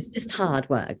otherwise it's just hard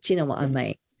work. Do you know what I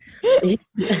mean?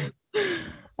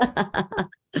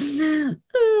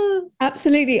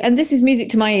 Absolutely. And this is music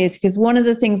to my ears, because one of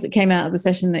the things that came out of the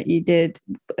session that you did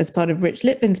as part of Rich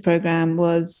Litvin's program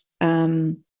was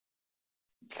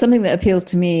something that appeals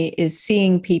to me is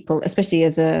seeing people, especially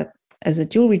as a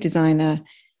jewelry designer,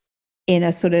 in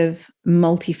a sort of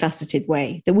multifaceted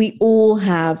way, that we all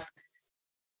have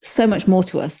so much more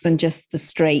to us than just the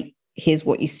straight, here's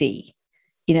what you see,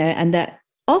 and that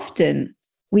often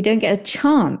we don't get a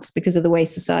chance because of the way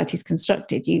society is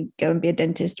constructed. You go and be a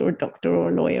dentist or a doctor or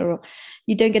a lawyer, or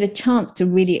you don't get a chance to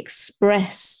really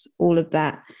express all of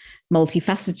that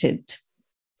multifaceted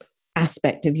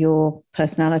aspect of your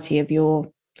personality, of your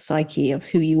psyche, of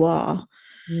who you are.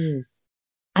 And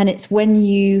it's when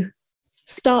you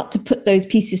start to put those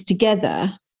pieces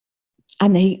together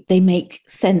and they make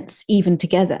sense even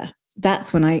together.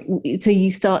 That's when you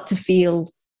start to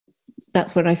feel,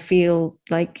 that's when I feel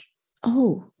like,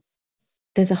 oh,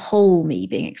 there's a whole me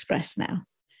being expressed now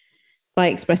by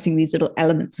expressing these little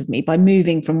elements of me, by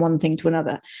moving from one thing to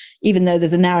another, even though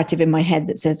there's a narrative in my head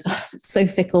that says, oh, it's so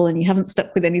fickle and you haven't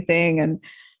stuck with anything. And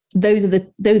those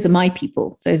are my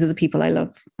people. Those are the people I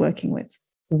love working with.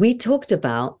 We talked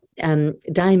about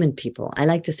diamond people. I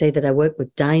like to say that I work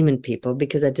with diamond people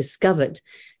because I discovered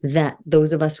that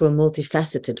those of us who are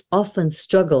multifaceted often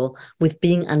struggle with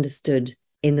being understood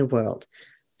in the world.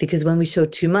 Because when we show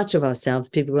too much of ourselves,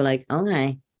 people were like,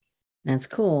 okay, that's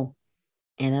cool.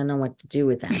 And I don't know what to do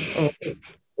with that. Or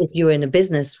if you're in a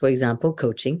business, for example,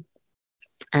 coaching,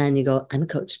 And you go, I'm a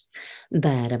coach,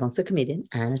 but I'm also a comedian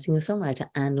and a singer-songwriter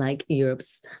and like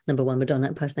Europe's #1 Madonna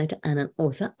impersonator and an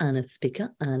author and a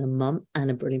speaker and a mom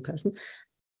and a brilliant person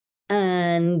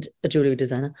and a jewelry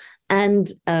designer.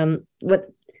 And what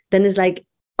then is like,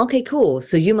 okay, cool.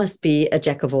 So you must be a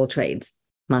jack of all trades,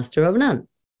 master of none.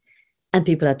 And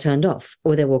people are turned off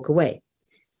or they walk away.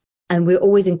 And we're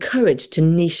always encouraged to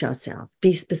niche ourselves,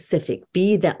 be specific,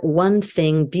 be that one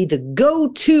thing, be the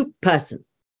go-to person.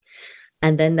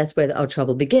 And then that's where our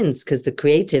trouble begins, because the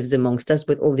creatives amongst us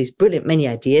with all these brilliant many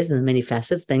ideas and many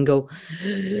facets then go,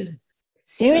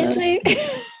 seriously?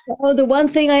 Oh, the one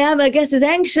thing I am, I guess, is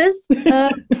anxious.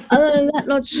 Other than that,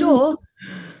 not sure.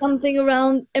 Something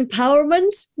around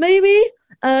empowerment, maybe.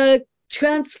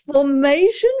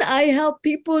 Transformation. I help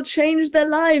people change their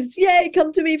lives. Yay,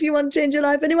 come to me if you want to change your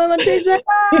life. Anyone want to change their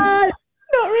life?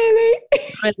 Not really.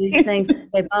 Really, thanks.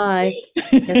 Okay, bye.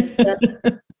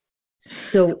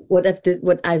 So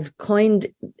I coined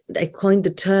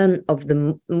the term of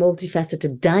the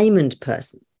multifaceted diamond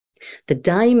person. The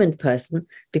diamond person,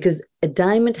 because a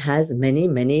diamond has many,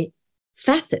 many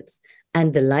facets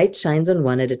and the light shines on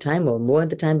one at a time or more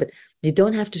at a time, but you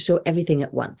don't have to show everything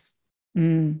at once.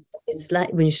 It's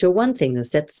like when you show one thing,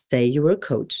 let's say you were a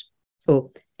coach, or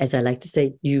as I like to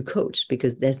say, you coach,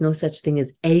 because there's no such thing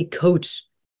as a coach.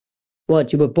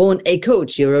 What? You were born a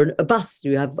coach. You're a bus.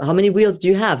 You have, how many wheels do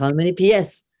you have? How many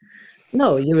PS?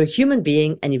 No, you're a human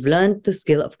being and you've learned the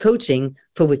skill of coaching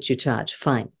for which you charge.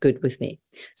 Fine, good with me.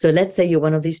 So let's say you're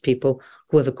one of these people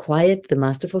who have acquired the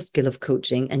masterful skill of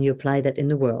coaching and you apply that in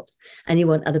the world and you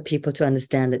want other people to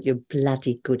understand that you're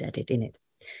bloody good at it in it.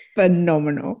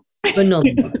 Phenomenal.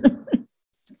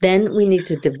 Then we need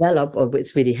to develop, or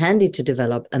it's really handy to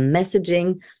develop, a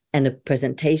messaging and a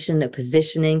presentation, a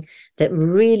positioning that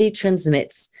really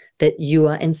transmits that you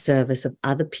are in service of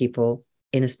other people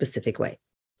in a specific way.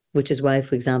 Which is why,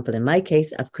 for example, in my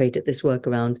case, I've created this work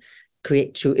around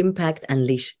create true impact,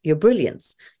 unleash your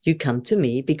brilliance. You come to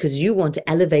me because you want to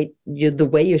elevate the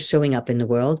way you're showing up in the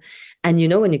world. And you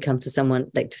know, when you come to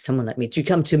someone like me, you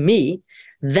come to me,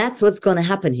 that's what's going to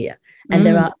happen here. And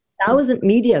there are 1,000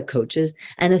 media coaches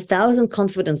and 1,000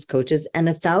 confidence coaches and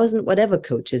 1,000 whatever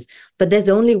coaches, but there's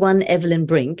only one Evelyne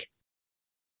Brink.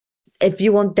 If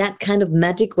you want that kind of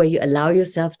magic where you allow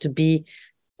yourself to be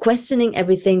questioning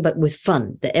everything, but with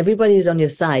fun, that everybody is on your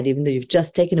side, even though you've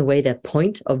just taken away their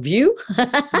point of view,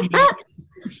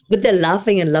 but they're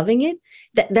laughing and loving it.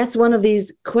 That's one of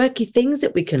these quirky things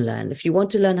that we can learn. If you want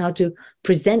to learn how to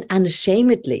present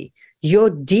unashamedly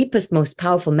your deepest, most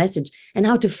powerful message and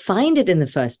how to find it in the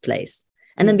first place,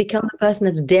 and then become a person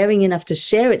that's daring enough to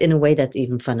share it in a way that's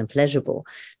even fun and pleasurable,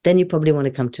 then you probably want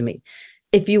to come to me.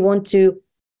 If you want to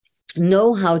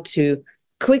know how to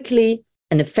quickly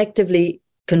and effectively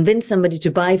convince somebody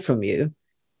to buy from you,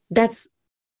 that's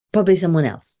probably someone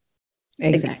else.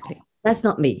 Exactly. That's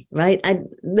not me, right? I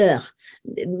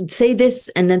say this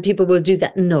and then people will do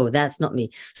that. No, that's not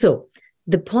me. So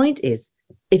the point is,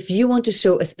 if you want to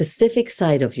show a specific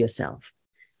side of yourself,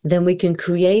 then we can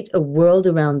create a world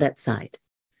around that side.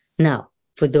 Now,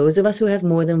 for those of us who have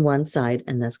more than one side,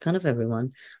 and that's kind of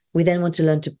everyone, we then want to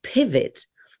learn to pivot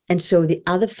and show the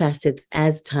other facets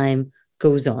as time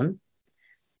goes on,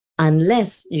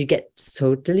 unless you get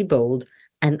totally bold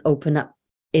and open up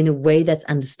in a way that's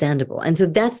understandable. And so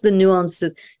that's the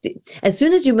nuances. As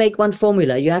soon as you make one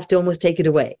formula, you have to almost take it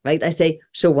away, right? I say,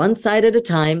 show one side at a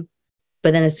time.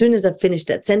 But then as soon as I've finished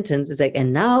that sentence, it's like,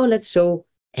 and now let's show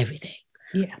everything.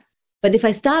 Yeah. But if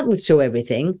I start with show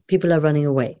everything, people are running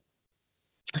away.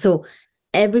 So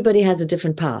everybody has a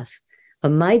different path.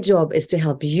 But my job is to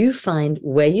help you find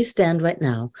where you stand right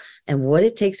now and what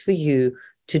it takes for you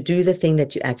to do the thing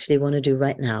that you actually want to do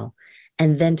right now.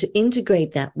 And then to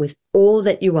integrate that with all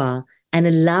that you are and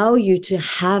allow you to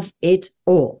have it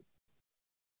all.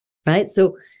 Right?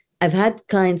 So I've had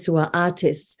clients who are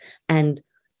artists and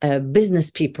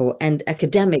business people and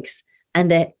academics,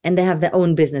 and they have their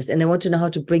own business and they want to know how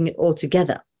to bring it all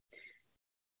together.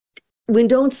 We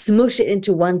don't smush it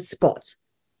into one spot,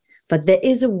 but there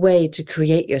is a way to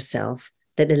create yourself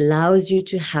that allows you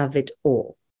to have it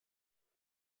all.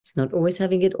 It's not always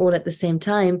having it all at the same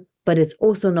time, but it's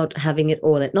also not having it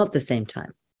all at not the same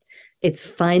time. It's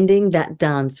finding that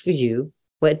dance for you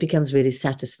where it becomes really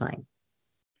satisfying.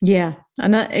 Yeah,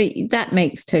 and that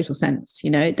makes total sense.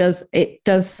 You know, it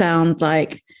does sound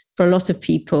like for a lot of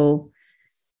people,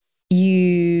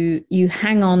 you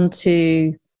hang on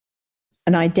to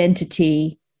an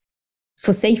identity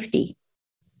for safety,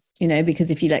 you know,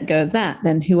 because if you let go of that,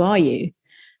 then who are you?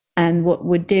 And what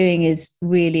we're doing is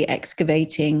really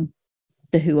excavating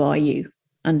the who are you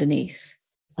underneath.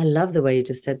 I love the way you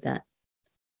just said that.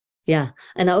 Yeah.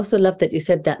 And I also love that you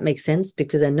said that makes sense,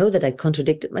 because I know that I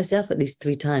contradicted myself at least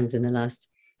 3 times in the last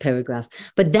paragraph.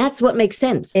 But that's what makes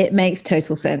sense. It makes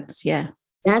total sense. Yeah.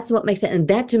 That's what makes sense. And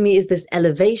that to me is this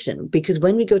elevation, because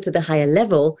when we go to the higher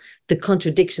level, the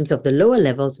contradictions of the lower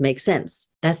levels make sense.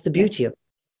 That's the beauty of it.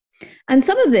 And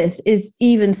some of this is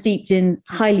even steeped in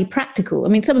highly practical. I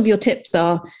mean, some of your tips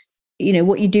are,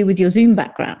 what you do with your Zoom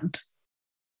background.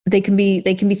 They can be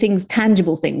things,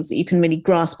 tangible things that you can really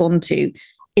grasp onto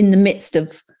in the midst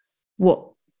of what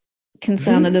can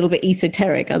sound a little bit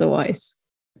esoteric otherwise.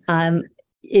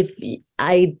 If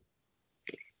I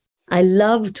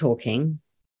love talking,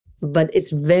 but it's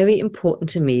very important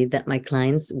to me that my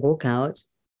clients walk out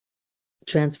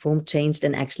transformed, changed,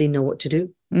 and actually know what to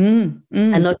do. And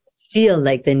not feel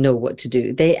like they know what to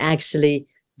do. They actually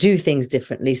do things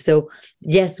differently. So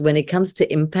yes, when it comes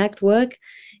to impact work,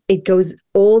 it goes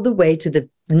all the way to the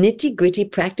nitty gritty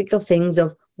practical things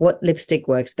of what lipstick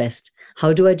works best.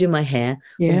 How do I do my hair?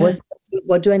 Yeah.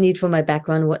 What do I need for my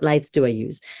background? What lights do I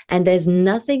use? And there's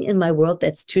nothing in my world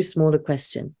that's too small a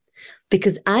question,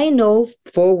 because I know,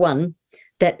 for one,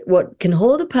 that what can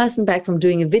hold a person back from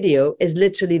doing a video is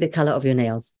literally the color of your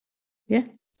nails. Yeah.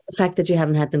 The fact that you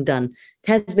haven't had them done.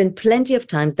 There has been plenty of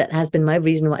times that has been my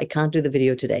reason why I can't do the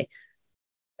video today.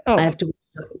 Oh. I have to,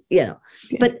 Yeah.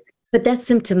 But that's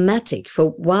symptomatic for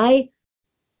why.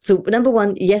 So number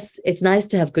one, yes, it's nice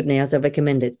to have good nails. I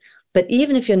recommend it. But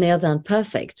even if your nails aren't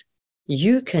perfect,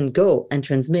 you can go and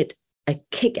transmit a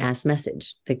kick-ass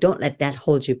message. Like, don't let that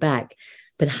hold you back.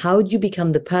 But how do you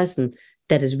become the person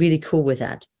that is really cool with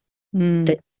that?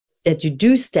 That you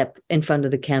do step in front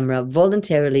of the camera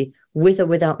voluntarily, with or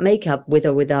without makeup, with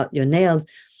or without your nails,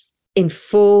 in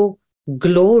full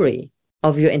glory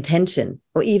of your intention,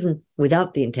 or even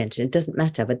without the intention. It doesn't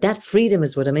matter. But that freedom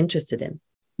is what I'm interested in.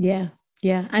 Yeah.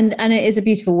 Yeah. And it is a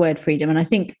beautiful word, freedom. And I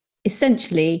think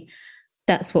essentially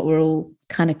that's what we're all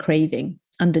kind of craving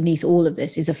underneath all of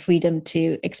this, is a freedom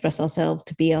to express ourselves,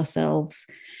 to be ourselves,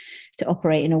 to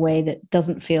operate in a way that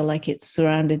doesn't feel like it's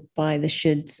surrounded by the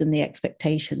shoulds and the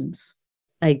expectations.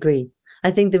 I agree.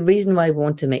 I think the reason why we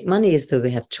want to make money is so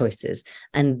we have choices,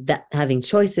 and that having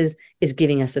choices is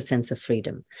giving us a sense of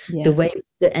freedom. Yeah.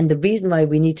 The reason why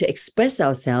we need to express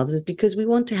ourselves is because we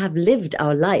want to have lived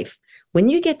our life. When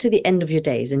you get to the end of your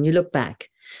days and you look back,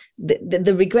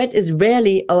 the regret is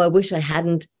rarely, oh, I wish I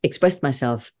hadn't expressed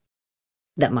myself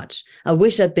that much. I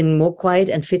wish I'd been more quiet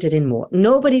and fitted in more.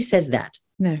 Nobody says that.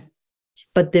 No.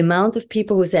 But the amount of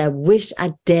people who say, I wish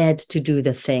I dared to do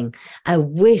the thing. I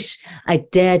wish I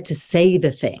dared to say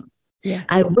the thing. Yeah.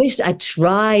 I wish I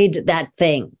tried that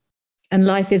thing. And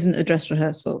life isn't a dress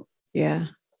rehearsal. Yeah.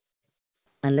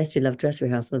 Unless you love dress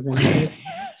rehearsals.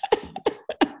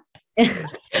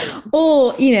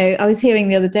 Or, I was hearing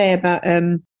the other day about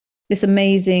this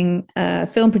amazing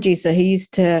film producer who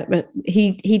used to,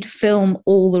 he'd film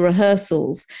all the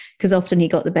rehearsals, because often he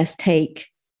got the best take.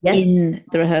 Yes. In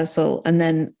the rehearsal, and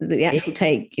then the actual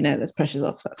take, there's pressure's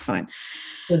off, that's fine.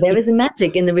 So there is a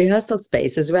magic in the rehearsal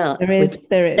space as well. There is.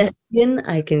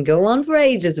 I can go on for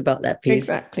ages about that piece.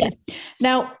 Exactly. Yeah.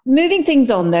 Now, moving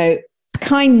things on though,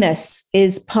 kindness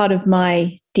is part of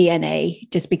my DNA,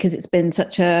 just because it's been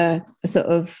such a sort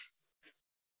of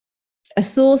a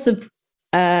source of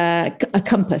a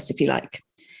compass, if you like.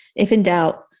 If in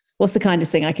doubt, what's the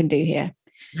kindest thing I can do here?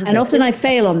 And often I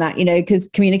fail on that, because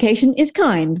communication is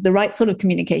kind. The right sort of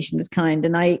communication is kind.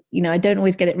 And I don't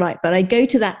always get it right, but I go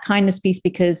to that kindness piece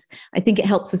because I think it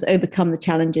helps us overcome the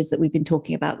challenges that we've been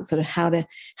talking about. Sort of how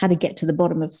to get to the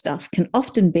bottom of stuff can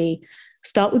often be,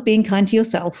 start with being kind to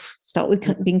yourself, start with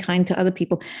being kind to other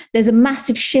people. There's a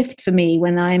massive shift for me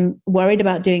when I'm worried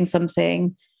about doing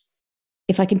something.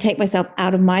 If I can take myself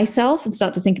out of myself and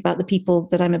start to think about the people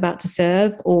that I'm about to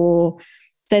serve, or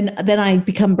then I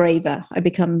become braver. I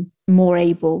become more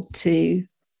able to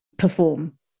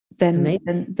perform than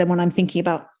when I'm thinking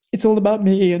about, it's all about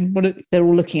me and they're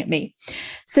all looking at me.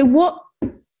 So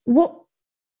what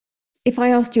if I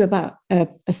asked you about a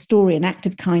story, an act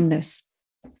of kindness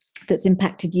that's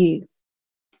impacted you?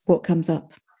 What comes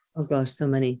up? Oh gosh, so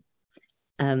many.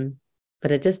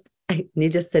 But you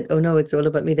just said, oh no, it's all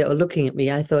about me. They're all looking at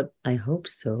me. I thought, I hope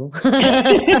so.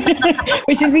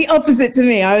 Which is the opposite to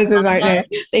me. I was just like, no,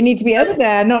 they need to be over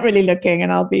there, not really looking.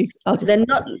 And I'll just. They're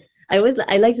not. I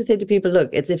like to say to people, look,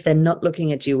 it's if they're not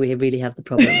looking at you, we really have the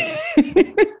problem.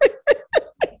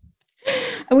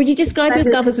 And would you describe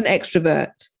yourself as an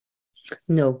extrovert?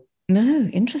 No. No,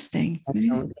 interesting. I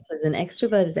don't, because an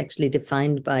extrovert is actually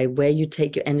defined by where you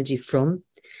take your energy from.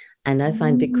 And I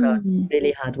find big crowds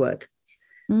really hard work.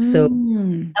 So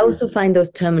I also find those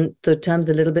terms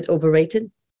a little bit overrated.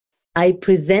 I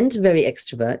present very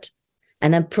extrovert,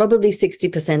 And I'm probably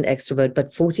 60% extrovert,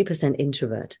 but 40%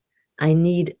 introvert. I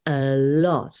need a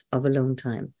lot of alone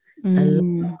time, a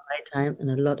lot of quiet time, and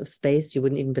a lot of space. You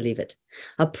wouldn't even believe it.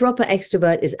 A proper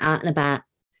extrovert is out and about,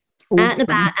 out and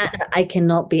about, out and about. I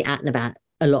cannot be out and about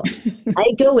a lot.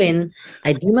 I go in,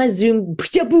 I do my Zoom,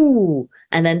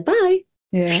 and then bye.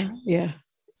 Yeah, yeah.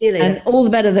 See you later. And all the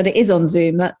better that it is on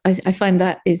Zoom. That I find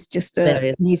that is just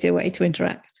an easier way to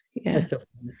interact. Yeah. That's so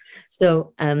funny.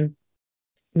 So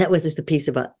that was just a piece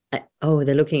about, oh,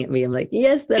 they're looking at me. I'm like,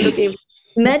 yes, they're looking.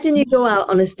 Imagine you go out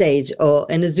on a stage or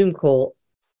in a Zoom call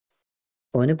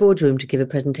or in a boardroom to give a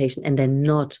presentation and they're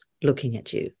not looking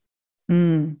at you.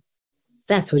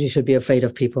 That's what you should be afraid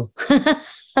of, people.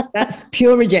 That's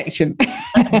pure rejection.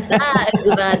 That is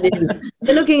the bad news.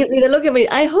 They're looking at me. They're looking at me.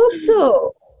 I hope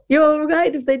so. You're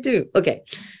right if they do. Okay.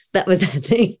 That was that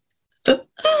thing. I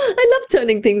love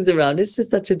turning things around. It's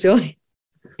just such a joy.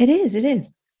 It is. It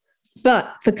is.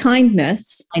 But for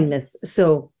kindness. Kindness.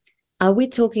 So are we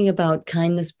talking about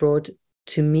kindness brought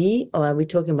to me, or are we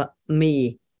talking about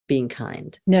me being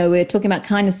kind? No, we're talking about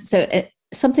kindness. So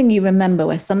something you remember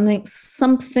where something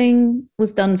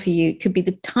was done for you. It could be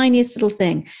the tiniest little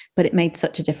thing, but it made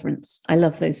such a difference. I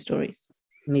love those stories.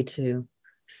 Me too.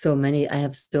 So many. I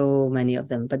have so many of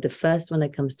them. But the first one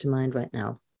that comes to mind right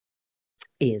now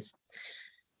is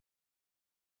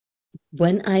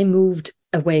when I moved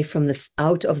away from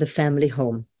out of the family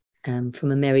home,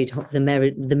 from a married home,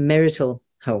 the marital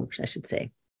home, I should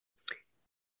say.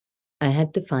 I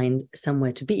had to find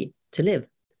somewhere to live.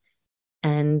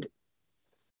 And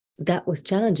that was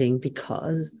challenging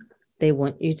because they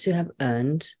want you to have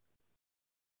earned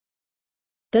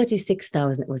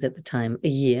 36,000, it was at the time, a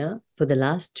year for the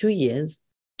last 2 years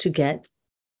to get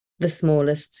the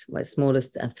smallest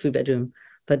 3-bedroom,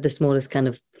 but the smallest kind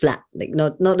of flat, like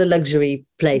not a luxury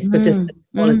place, but just the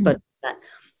smallest but flat,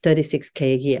 36K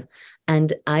a year.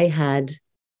 And I had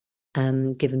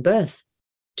given birth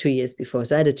 2 years before.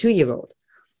 So I had a 2-year-old.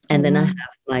 And then I have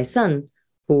my son,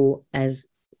 who, as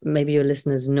maybe your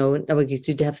listeners know, I used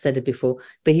to have said it before,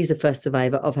 but he's the first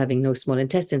survivor of having no small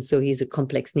intestine. So he's a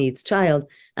complex needs child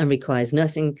and requires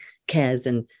nursing cares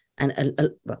and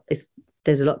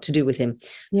there's a lot to do with him.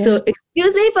 Yeah. So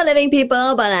excuse me for living,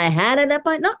 people, but I had at that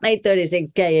point not made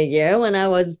 36K a year when I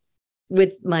was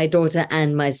with my daughter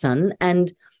and my son.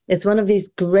 And it's one of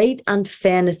these great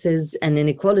unfairnesses and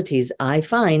inequalities I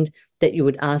find, that you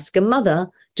would ask a mother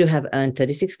to have earned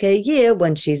 36K a year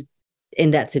when she's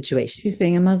in that situation. She's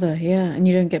being a mother, yeah, and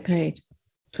you don't get paid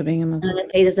for being a mother. I don't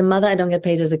get paid as a mother, I don't get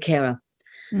paid as a carer.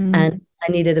 And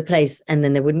I needed a place, and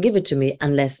then they wouldn't give it to me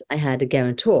unless I had a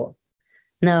guarantor.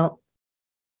 Now,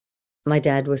 my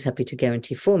dad was happy to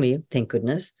guarantee for me, thank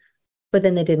goodness, but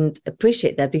then they didn't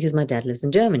appreciate that because my dad lives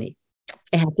in Germany.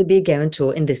 I had to be a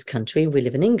guarantor in this country. We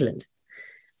live in England,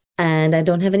 and I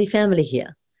don't have any family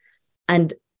here.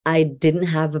 And I didn't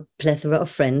have a plethora of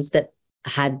friends that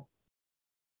had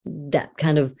that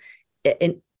kind of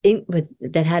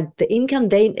that had the income.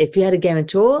 If you had a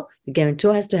guarantor, the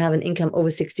guarantor has to have an income over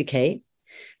 60K,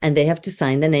 and they have to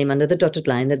sign their name under the dotted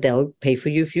line that they'll pay for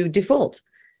you if you default.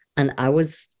 And I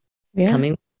was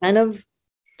coming kind of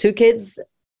 2 kids,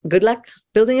 good luck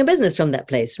building a business from that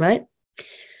place, right?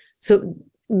 So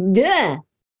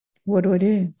what do I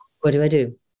do? What do I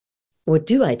do? What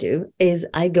do I do is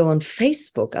I go on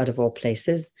Facebook, out of all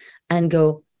places, and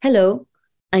go, hello,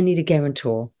 I need a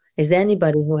guarantor. Is there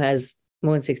anybody who has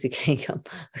more than 60K income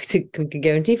to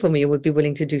guarantee for me or would be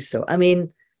willing to do so? I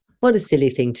mean, what a silly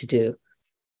thing to do.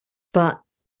 But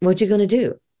what are you going to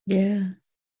do? Yeah.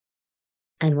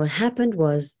 And what happened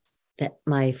was that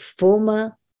my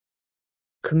former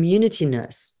community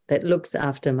nurse that looks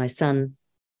after my son,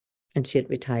 and she had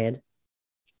retired,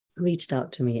 reached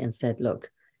out to me and said, look,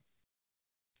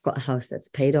 I've got a house that's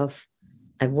paid off.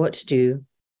 I've watched you.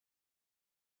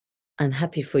 I'm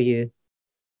happy for you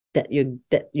that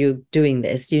you're doing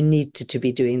this. You need to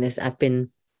be doing this. I've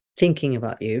been thinking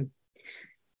about you,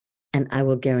 and I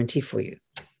will guarantee for you.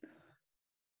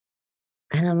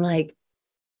 And I'm like,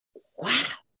 wow,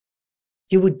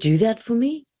 you would do that for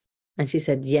me? And she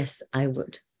said, yes, I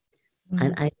would.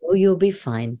 And I know you'll be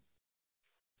fine.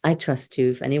 I trust you.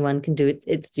 If anyone can do it,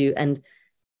 it's you. And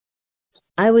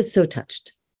I was so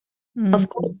touched. Of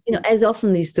course, as often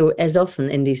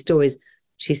in these stories,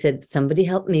 she said, somebody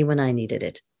helped me when I needed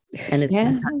it. And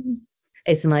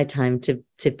it's my time to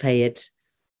pay it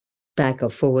back or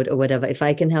forward or whatever. If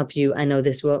I can help you, I know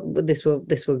this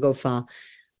will go far.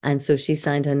 And so she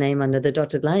signed her name under the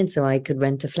dotted line so I could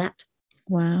rent a flat.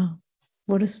 Wow.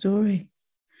 What a story.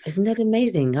 Isn't that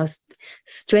amazing? How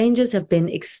strangers have been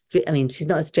I mean, she's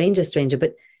not a stranger,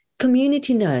 but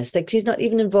community nurse. Like she's not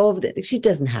even involved. She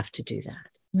doesn't have to do that.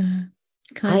 No.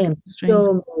 I am Strange.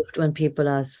 so moved when people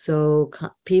are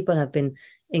people have been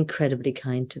incredibly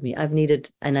kind to me. I've needed,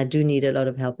 and I do need a lot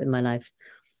of help in my life.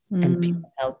 And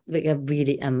people help. Like I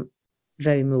really am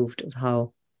very moved of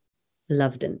how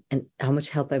loved and how much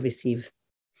help I receive.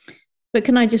 But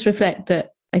can I just reflect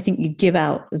that I think you give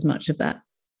out as much of that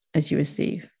as you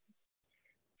receive?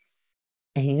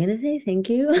 I'm going to say thank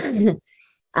you.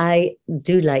 I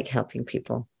do like helping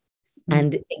people.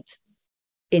 And it's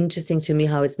interesting to me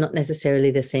how it's not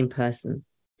necessarily the same person.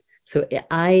 So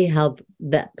I help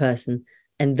that person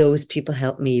and those people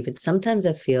help me. But sometimes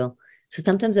I feel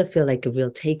like a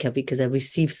real taker because I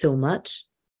receive so much.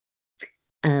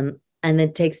 And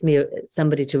it takes me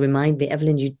somebody to remind me,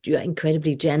 Evelyne, you're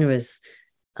incredibly generous.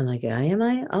 I'm like, am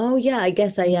I? Oh yeah, I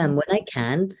guess I am. When I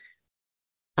can,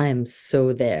 I am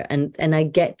so there. And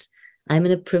I'm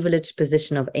in a privileged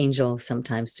position of angel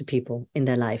sometimes to people in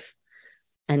their life.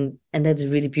 And that's a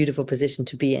really beautiful position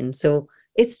to be in. So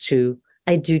it's true.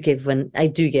 I do give when I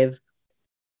do give.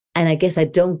 And I guess I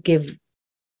don't give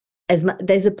as much.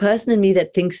 There's a person in me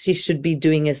that thinks she should be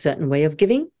doing a certain way of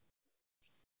giving.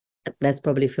 That's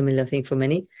probably a familiar thing for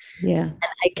many. Yeah. And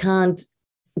I can't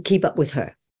keep up with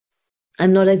her.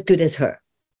 I'm not as good as her.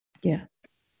 Yeah.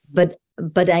 But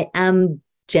I am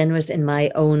generous in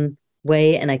my own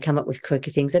way, and I come up with quirky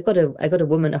things. I got a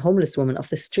woman, a homeless woman off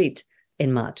the street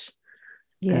in March.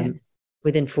 Yeah.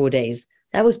 Within 4 days.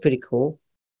 That was pretty cool.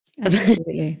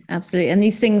 Absolutely. Absolutely. And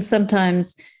these things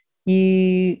sometimes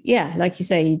like you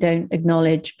say, you don't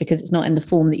acknowledge because it's not in the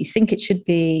form that you think it should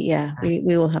be. Yeah,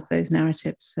 we all have those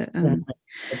narratives.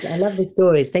 I love the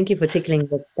stories. Thank you for tickling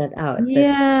that out.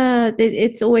 Yeah,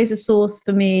 it's always a source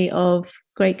for me of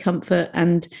great comfort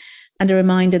and a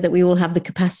reminder that we all have the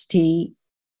capacity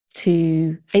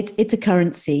to. It's a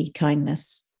currency,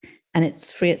 kindness, and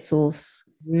it's free at source.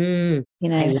 I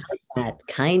like that.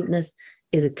 Kindness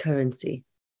is a currency.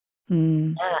 Yeah,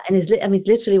 and it's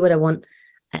literally what I want.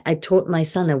 I taught my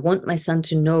son, I want my son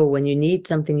to know when you need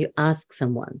something, you ask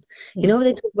someone. Yeah. You know,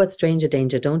 they talk about stranger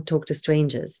danger, don't talk to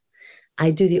strangers.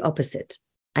 I do the opposite.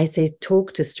 I say,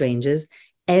 talk to strangers.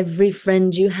 Every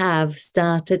friend you have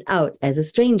started out as a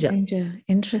stranger.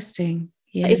 Interesting.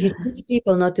 Yeah. If you teach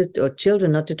people or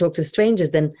children not to talk to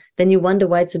strangers, then you wonder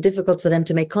why it's so difficult for them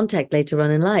to make contact later on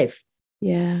in life.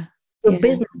 Yeah. Your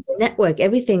business, your network,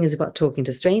 everything is about talking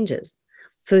to strangers.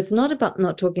 So it's not about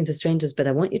not talking to strangers, but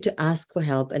I want you to ask for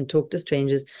help and talk to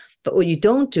strangers. But what you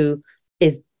don't do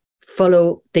is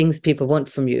follow things people want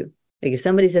from you. Like if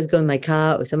somebody says, go in my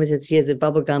car, or somebody says, here's a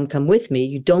bubble gum, come with me.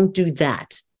 You don't do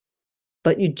that.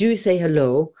 But you do say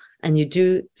hello and you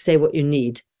do say what you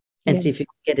need and see if you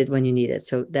can get it when you need it.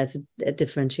 So that's a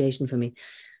differentiation for me.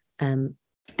 And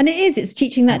it's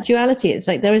teaching that duality. It's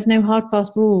like there is no hard,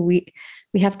 fast rule. We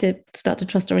have to start to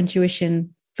trust our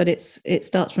intuition. But it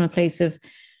starts from a place of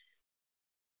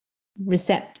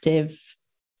receptive.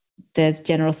 There's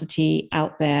generosity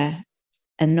out there,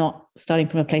 and not starting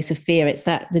from a place of fear. It's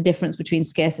that the difference between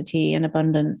scarcity and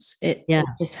abundance. It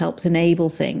just helps enable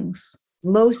things.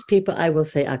 Most people, I will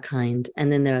say, are kind,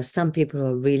 and then there are some people who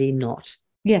are really not.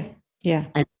 Yeah.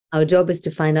 And our job is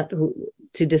to find out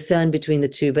to discern between the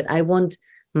two. But I want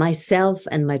myself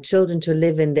and my children to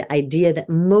live in the idea that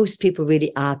most people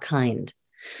really are kind.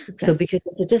 So because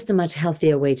it's just a much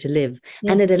healthier way to live,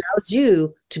 and it allows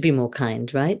you to be more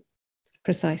kind, right?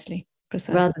 Precisely.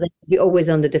 Rather than be always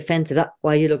on the defensive.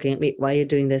 Why are you looking at me? Why are you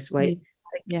doing this? Why?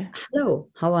 Hello,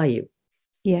 how are you?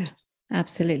 Yeah,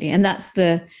 absolutely. And that's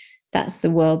the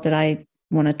world that I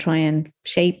want to try and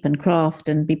shape and craft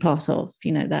and be part of.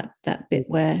 You know, that bit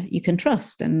where you can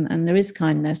trust and there is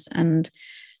kindness, and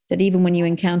that even when you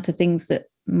encounter things that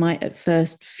might at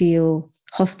first feel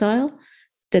hostile,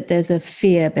 that there's a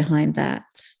fear behind that,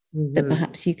 that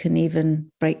perhaps you can even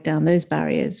break down those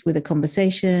barriers with a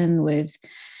conversation, with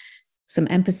some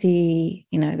empathy.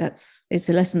 You know, it's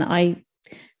a lesson that I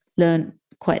learned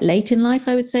quite late in life,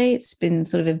 I would say. It's been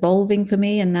sort of evolving for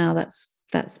me. And now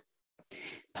that's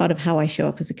part of how I show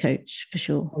up as a coach, for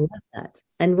sure. I love that.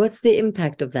 And what's the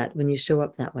impact of that when you show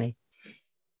up that way?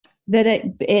 That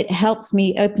it helps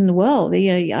me open the world.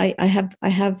 You know, I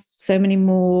have so many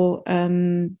more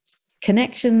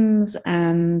connections,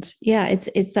 and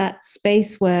it's that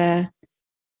space where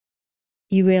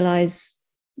you realize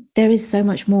there is so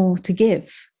much more to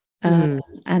give, and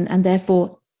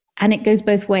therefore, and it goes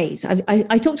both ways.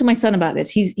 I talk to my son about this.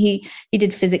 He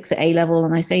did physics at A level,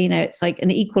 and I say, you know, it's like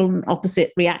an equal and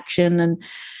opposite reaction, and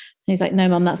he's like, no,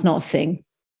 Mum, that's not a thing,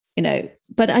 you know.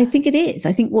 But I think it is.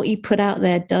 I think what you put out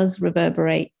there does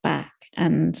reverberate back,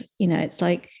 and you know, it's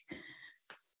like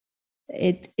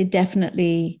it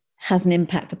definitely has an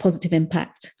impact, a positive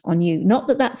impact on you. Not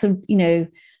that that's a, you know,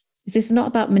 this is not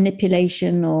about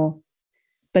manipulation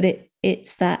but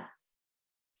it's that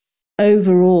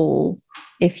overall,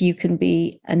 if you can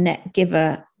be a net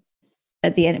giver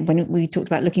at the end, when we talked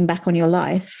about looking back on your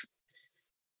life,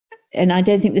 and I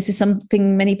don't think this is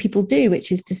something many people do,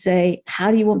 which is to say, how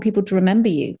do you want people to remember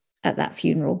you at that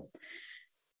funeral?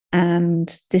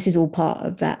 And this is all part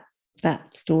of that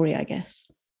story, I guess.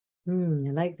 I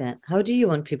like that. How do you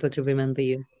want people to remember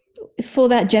you? For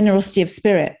that generosity of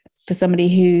spirit, for somebody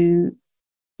who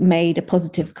made a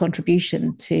positive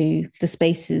contribution to the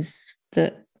spaces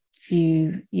that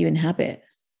you inhabit,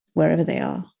 wherever they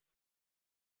are.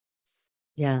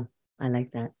 Yeah, I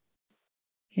like that.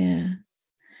 Yeah.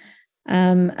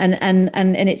 And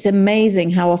it's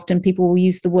amazing how often people will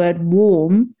use the word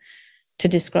warm to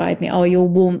describe me. Oh, your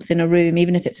warmth in a room,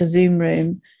 even if it's a Zoom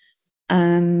room.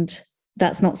 And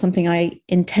that's not something I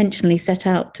intentionally set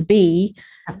out to be.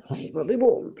 I will be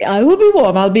warm. I will be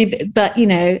warm. But you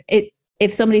know,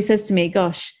 if somebody says to me,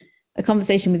 gosh, a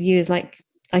conversation with you is like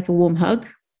a warm hug.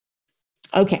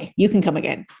 Okay, you can come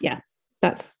again. Yeah.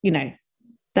 That's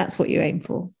what you aim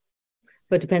for.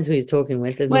 But it depends who you're talking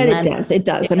with. Well, it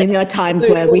does. I mean, there are times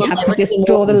where we have to just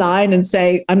draw the line and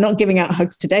say, I'm not giving out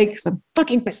hugs today because I'm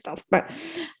fucking pissed off. But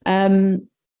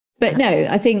no,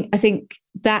 I think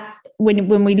that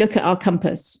when we look at our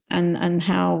compass and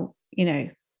how, you know,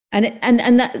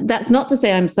 and that's not to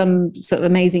say I'm some sort of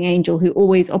amazing angel who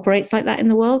always operates like that in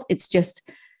the world. It's just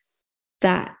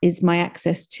that is my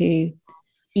access to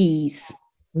ease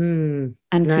and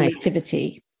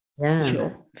creativity. Yeah,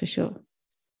 for sure.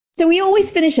 So we always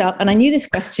finish up, and I knew this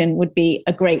question would be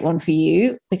a great one for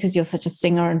you because you're such a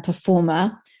singer and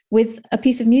performer, with a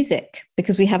piece of music,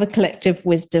 because we have a Collective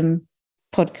Wisdom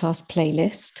podcast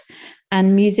playlist,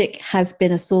 and music has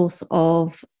been a source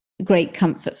of great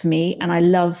comfort for me. And I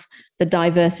love the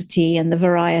diversity and the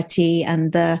variety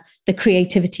and the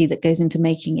creativity that goes into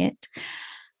making it.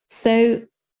 So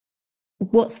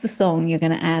what's the song you're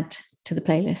going to add to the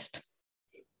playlist?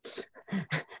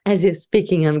 As you're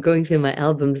speaking, I'm going through my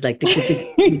albums like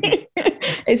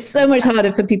it's so much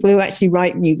harder for people who actually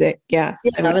write music. Yeah.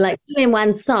 So I'm like, doing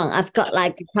one song. I've got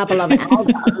like a couple of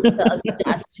albums that's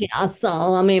just here. So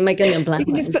I mean, making a plan. You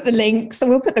can just put the links, and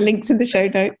we'll put the links in the show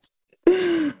notes.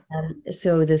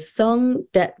 So the song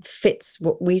that fits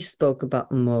what we spoke about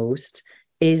most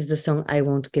is the song I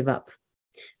Won't Give Up,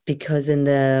 because in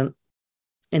the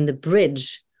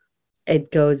bridge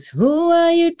it goes, who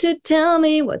are you to tell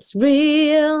me what's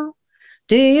real?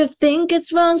 Do you think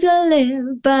it's wrong to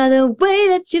live by the way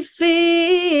that you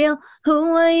feel?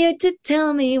 Who are you to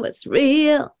tell me what's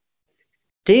real?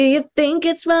 Do you think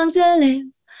it's wrong to live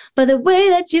by the way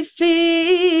that you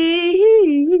feel?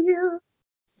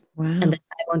 Wow. And then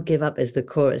I Won't Give Up is the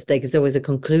chorus. Like, it's always a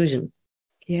conclusion.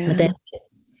 Yeah. But then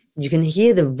you can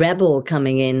hear the rebel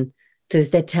coming in.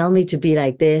 They tell me to be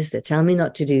like this. They tell me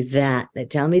not to do that. They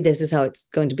tell me this is how it's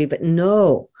going to be. But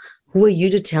no, who are you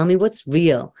to tell me what's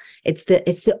real? It's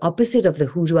the opposite of the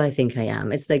who do I think I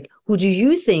am. It's like, who do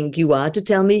you think you are to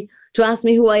tell me, to ask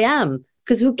me who I am?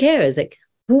 Because who cares? Like,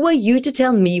 who are you to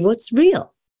tell me what's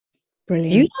real?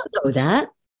 Brilliant. You don't know that.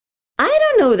 I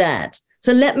don't know that.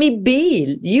 So let me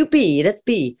be. You be. Let's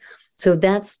be. So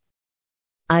that's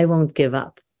I Won't Give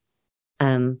Up.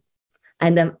 And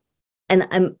I'm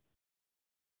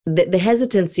the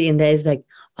hesitancy in there is like,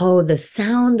 oh, the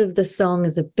sound of the song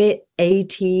is a bit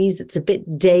 80s. It's a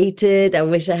bit dated. I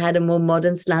wish I had a more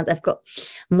modern slant. I've got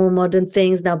more modern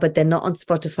things now, but they're not on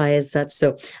Spotify as such.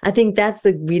 So I think that's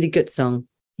a really good song.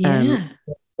 Yeah.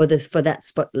 For that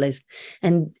spot list.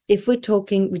 And if we're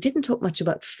talking, we didn't talk much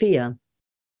about fear,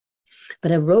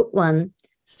 but I wrote one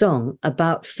song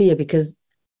about fear because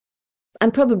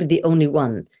I'm probably the only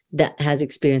one that has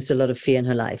experienced a lot of fear in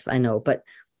her life. I know, but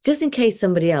just in case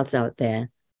somebody else out there.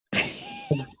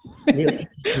 I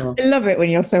love it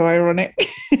when you're so ironic.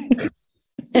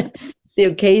 The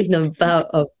occasional bout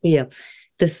of fear.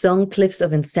 The song Cliffs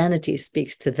of Insanity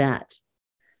speaks to that,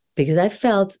 because I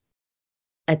felt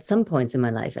at some points in my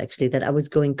life, actually, that I was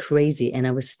going crazy and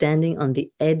I was standing on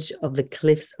the edge of the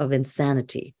cliffs of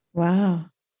insanity. Wow.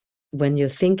 When your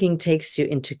thinking takes you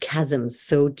into chasms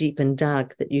so deep and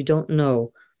dark that you don't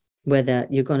know whether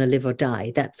you're going to live or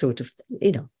die, that sort of,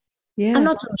 Yeah. I'm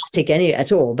not dramatic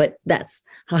at all, but that's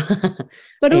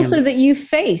but also that you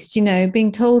faced,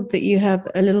 being told that you have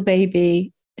a little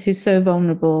baby who's so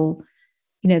vulnerable,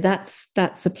 that's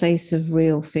a place of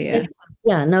real fear.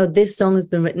 Now this song has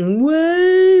been written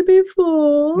way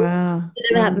before. Wow.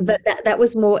 But that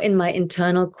was more in my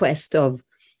internal quest of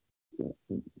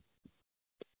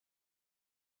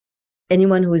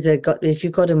anyone who's if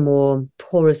you've got a more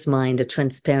porous mind, a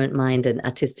transparent mind, and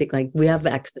artistic, like we have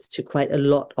access to quite a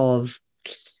lot of,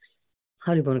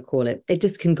 how do you want to call it? It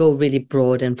just can go really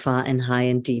broad and far and high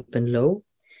and deep and low.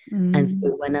 And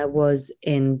so when I was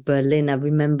in Berlin, I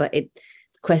remember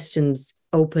questions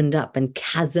opened up and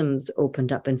chasms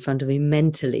opened up in front of me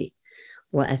mentally,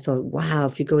 where I thought, wow,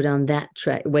 if you go down that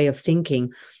way of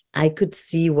thinking, I could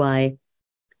see why,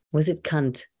 was it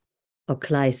Kant or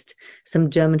Kleist, some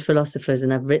German philosophers,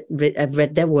 and I've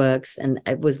read their works, and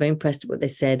I was very impressed with what they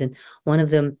said. And one of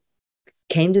them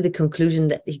came to the conclusion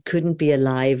that he couldn't be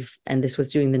alive, and this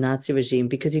was during the Nazi regime,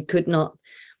 because he could not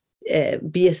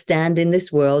be a stand in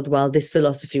this world while this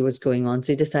philosophy was going on.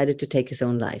 So he decided to take his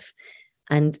own life.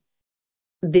 And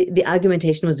the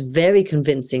argumentation was very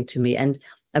convincing to me. And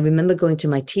I remember going to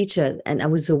my teacher, and I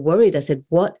was so worried. I said,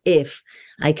 what if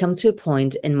I come to a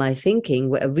point in my thinking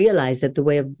where I realize that the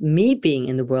way of me being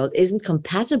in the world isn't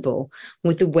compatible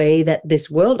with the way that this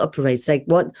world operates? Like,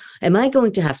 what am I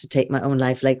going to have to take my own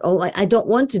life? Like, oh, I don't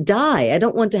want to die. I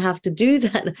don't want to have to do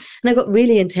that. And I got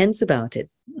really intense about it.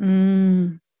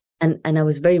 And I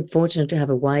was very fortunate to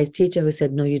have a wise teacher who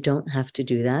said, no, you don't have to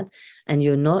do that. And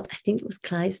you're not, I think it was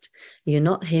Kleist, you're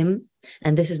not him.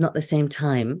 And this is not the same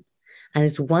time. And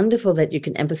it's wonderful that you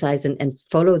can empathize and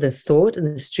follow the thought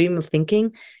and the stream of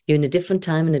thinking. You're in a different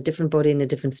time, in a different body, in a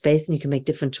different space, and you can make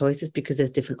different choices because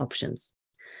there's different options.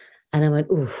 And I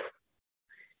went, ooh.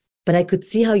 But I could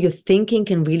see how your thinking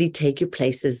can really take you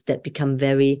places that become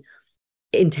very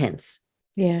intense.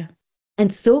 Yeah.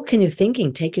 And so can your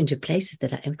thinking take you into places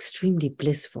that are extremely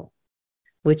blissful,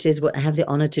 which is what I have the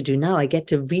honor to do now. I get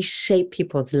to reshape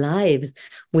people's lives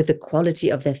with the quality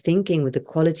of their thinking, with the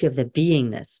quality of their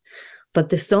beingness. But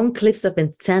the song Cliffs of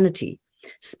Insanity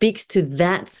speaks to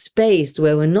that space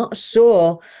where we're not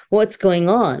sure what's going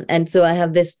on. And so I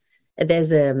have this,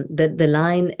 there's the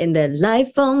line in there,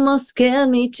 life almost scared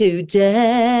me to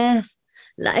death.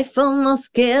 Life almost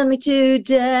scared me to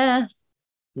death.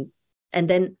 And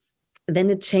then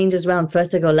it changes around.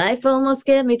 First I go, life almost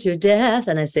scared me to death.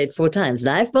 And I say it 4 times.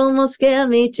 Life almost scared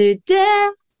me to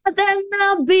death. Then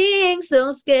now being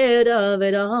so scared of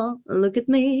it all. Look at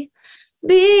me.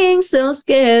 Being so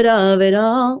scared of it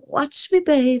all. Watch me,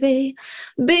 baby.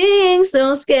 Being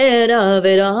so scared of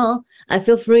it all. I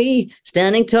feel free,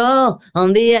 standing tall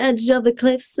on the edge of the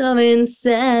cliffs of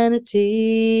insanity.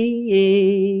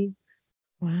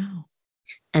 Wow.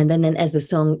 And then as the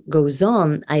song goes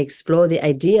on, I explore the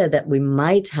idea that we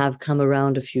might have come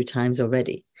around a few times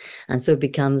already. And so it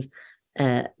becomes,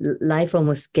 life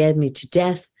almost scared me to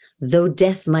death, though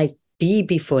death might be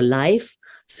before life.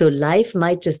 So life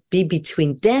might just be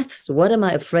between deaths. What am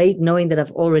I afraid knowing that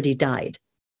I've already died?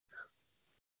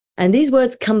 And these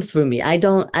words come through me. they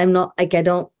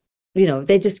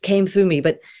just came through me,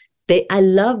 but I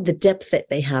love the depth that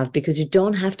they have, because you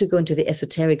don't have to go into the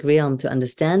esoteric realm to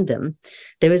understand them.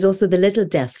 There is also the little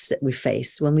deaths that we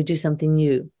face when we do something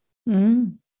new.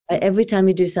 Every time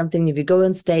you do something, if you go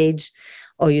on stage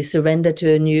or you surrender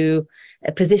to a new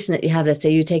position that you have, let's say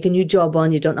you take a new job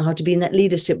on, you don't know how to be in that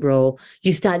leadership role,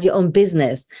 you start your own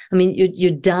business. I mean,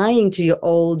 you're dying to your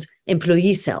old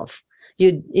employee self.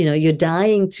 You're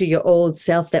dying to your old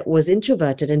self that was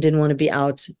introverted and didn't want to be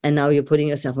out, and now you're putting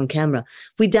yourself on camera.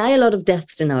 We die a lot of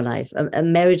deaths in our life. A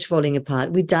marriage falling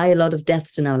apart. We die a lot of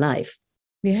deaths in our life.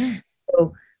 Yeah.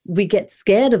 So we get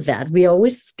scared of that. We're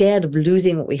always scared of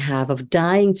losing what we have, of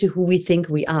dying to who we think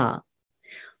we are,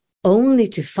 only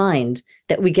to find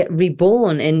that we get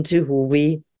reborn into who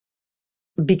we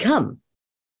become.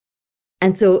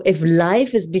 And so if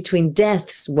life is between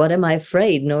deaths, what am I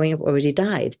afraid knowing I've already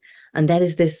died? And that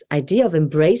is this idea of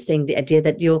embracing the idea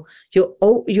that you'll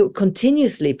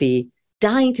continuously be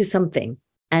dying to something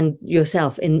and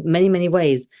yourself in many, many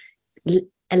ways.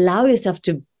 Allow yourself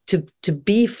to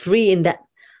be free in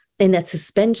that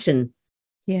suspension.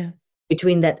 Yeah.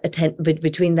 Between that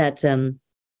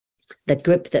that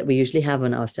grip that we usually have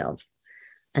on ourselves.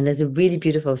 And there's a really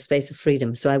beautiful space of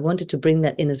freedom. So I wanted to bring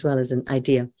that in as well as an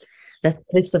idea. That's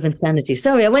Cliffs of Insanity.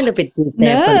 Sorry, I went a bit deep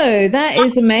there. No, that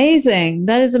is amazing.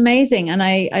 That is amazing. And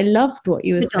I loved what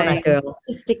you were Madonna saying. girl.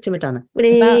 Just stick to Madonna. But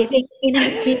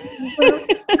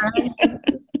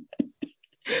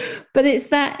it's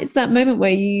that moment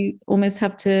where you almost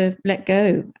have to let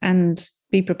go and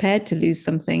be prepared to lose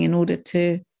something in order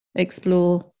to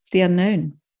explore the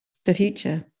unknown, the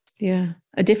future. Yeah,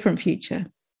 a different future.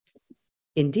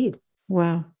 Indeed.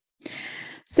 Wow.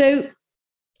 So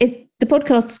the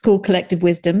podcast is called Collective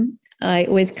Wisdom. I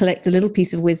always collect a little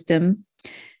piece of wisdom,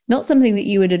 not something that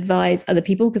you would advise other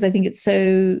people, because I think it's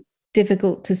so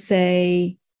difficult to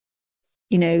say,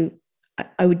 I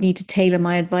would need to tailor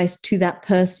my advice to that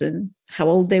person. how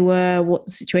old they were, what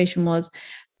the situation was,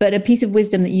 but a piece of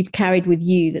wisdom that you've carried with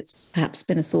you that's perhaps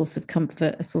been a source of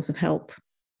comfort, a source of help.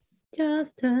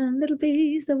 Just a little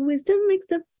piece of wisdom makes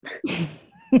the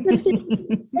medicine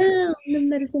down, the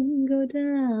medicine go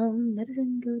down,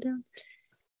 medicine go down.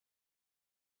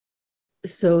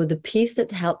 So the piece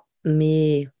that helped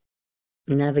me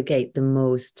navigate the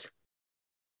most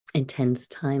intense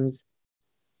times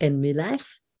in my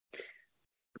life,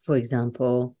 for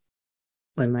example,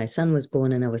 when my son was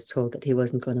born and I was told that he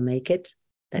wasn't going to make it,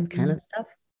 that kind of stuff,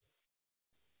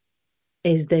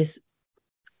 is there's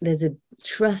a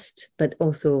trust, but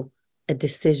also a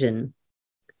decision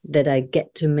that I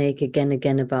get to make again and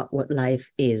again about what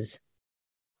life is.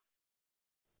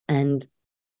 And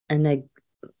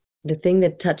the thing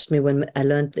that touched me when I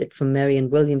learned it from Marianne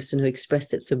Williamson, who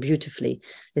expressed it so beautifully,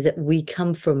 is that we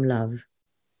come from love,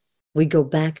 we go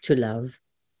back to love,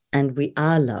 and we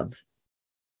are love.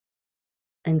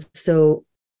 And so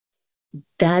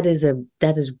that's a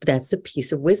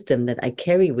piece of wisdom that I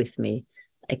carry with me.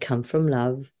 I come from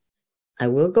love. I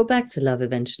will go back to love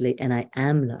eventually, and I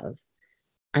am love.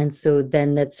 And so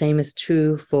then that same is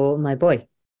true for my boy.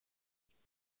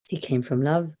 He came from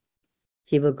love.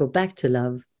 He will go back to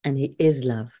love, and he is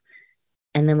love.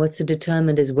 And then what's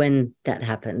determined is when that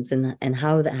happens and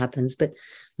how that happens. But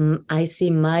I see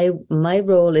my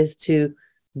role is to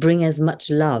bring as much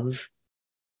love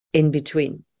in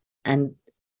between. And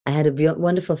I had a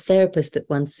wonderful therapist that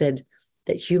once said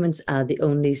that humans are the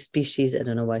only species, I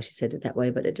don't know why she said it that way,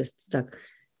 but it just stuck,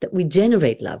 that we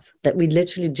generate love, that we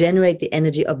literally generate the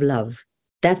energy of love.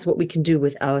 That's what we can do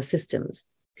with our systems.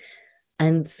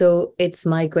 And so it's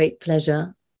my great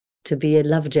pleasure to be a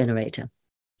love generator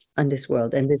on this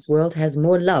world. And this world has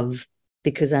more love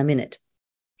because I'm in it.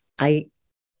 I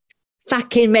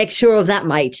fucking make sure of that,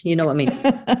 mate. You know what I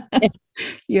mean?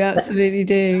 You absolutely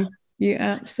do. You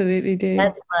absolutely do.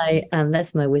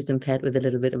 That's my wisdom pad with a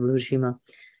little bit of rude humor.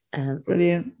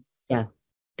 Brilliant. Yeah,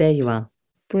 there you are.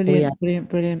 Brilliant. Yeah.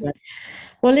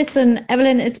 Well, listen,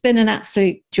 Evelyne, it's been an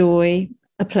absolute joy,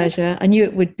 a pleasure. I knew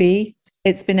it would be.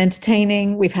 It's been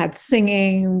entertaining. We've had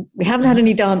singing. We haven't had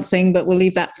any dancing, but we'll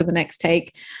leave that for the next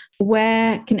take.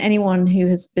 Where can anyone who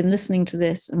has been listening to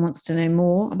this and wants to know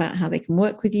more about how they can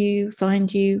work with you,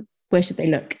 find you, where should they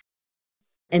look?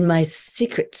 In my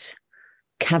secret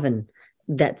cavern,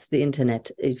 that's the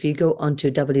internet. If you go onto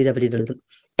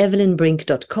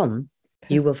www.evelynebrink.com,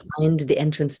 you will find the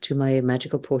entrance to my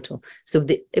magical portal. So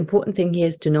the important thing here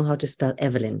is to know how to spell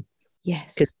Evelyne.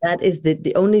 Yes. Because that is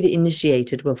only the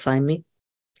initiated will find me,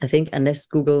 I think, unless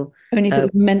Google... Only if it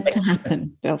was meant to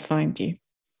happen, they'll find you.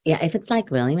 Yeah, if it's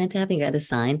like really meant to happen, you got a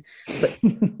sign. But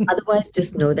otherwise,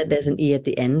 just know that there's an E at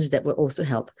the end that will also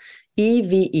help.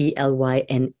 EVELYNE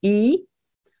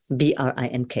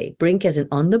Brink as in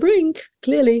on the brink,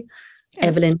 clearly. Yeah.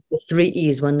 Evelyne with 3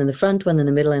 E's, one in the front, one in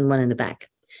the middle, and one in the back.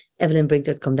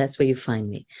 EvelyneBrink.com, that's where you find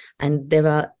me. And there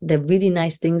are really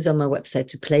nice things on my website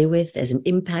to play with. There's an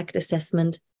impact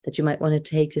assessment that you might want to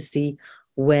take to see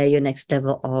where your next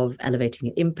level of elevating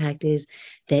your impact is.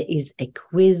 There is a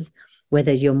quiz,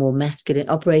 whether you're more masculine,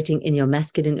 operating in your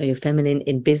masculine or your feminine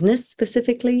in business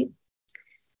specifically.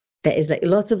 There is like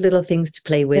lots of little things to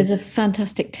play with. There's a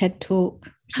fantastic TED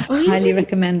Talk, which I highly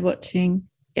recommend watching.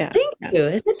 Yeah. Thank you.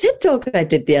 It's a TED Talk I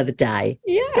did the other day.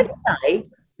 Yeah.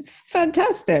 It's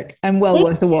fantastic and well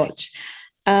worth a watch.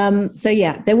 So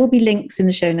yeah, there will be links in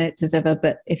the show notes as ever,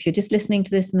 but if you're just listening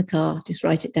to this in the car, just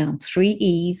write it down. 3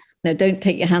 E's. No, don't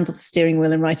take your hands off the steering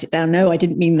wheel and write it down. No, I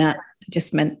didn't mean that. I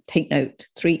just meant take note.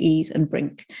 3 E's and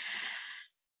Brink.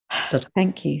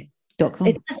 Thank you. .com.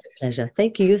 It's such a pleasure.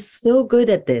 Thank you. You're so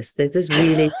good at this. This is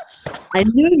really, I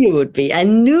knew you would be. I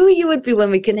knew you would be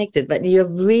when we connected, but you're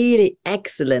really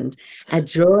excellent at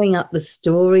drawing up the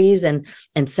stories and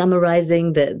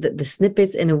summarizing the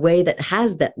snippets in a way that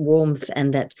has that warmth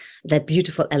and that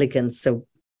beautiful elegance. So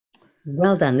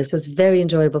well done. This was very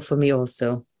enjoyable for me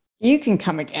also. You can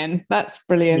come again. That's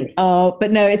brilliant. Oh, but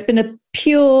no, it's been a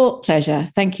pure pleasure.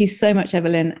 Thank you so much,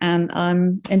 Evelyne. And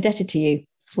I'm indebted to you.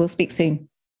 We'll speak soon.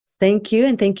 Thank you.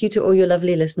 And thank you to all your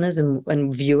lovely listeners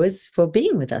and viewers for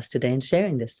being with us today and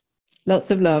sharing this.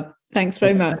 Lots of love. Thanks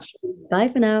very much. Bye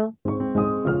for now.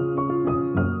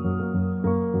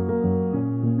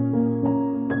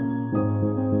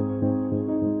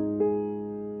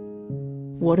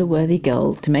 What a worthy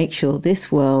goal to make sure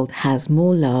this world has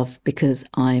more love because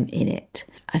I'm in it.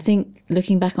 I think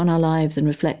looking back on our lives and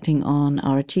reflecting on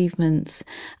our achievements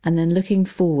and then looking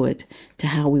forward to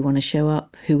how we want to show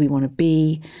up, who we want to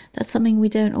be, that's something we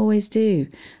don't always do.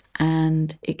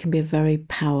 And it can be a very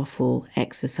powerful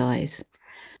exercise.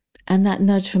 And that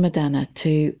nudge from Adana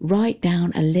to write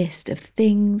down a list of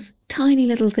things tiny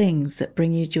little things that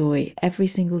bring you joy every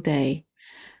single day,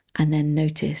 and then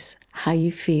notice how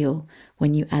you feel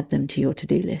when you add them to your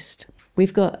to-do list.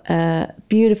 We've got a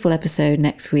beautiful episode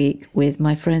next week with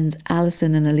my friends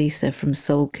Alison and Elisa from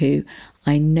Soul Coup.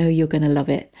 I know you're going to love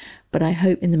it, but I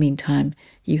hope in the meantime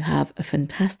you have a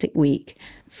fantastic week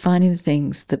finding the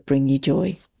things that bring you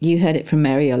joy. You heard it from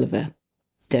Mary Oliver.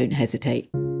 Don't hesitate.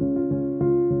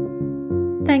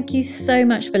 Thank you so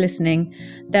much for listening.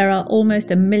 There are almost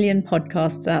 1 million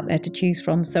podcasts out there to choose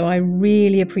from, so I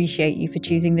really appreciate you for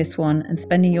choosing this one and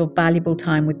spending your valuable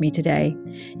time with me today.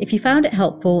 If you found it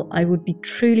helpful, I would be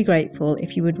truly grateful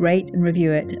if you would rate and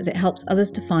review it, as it helps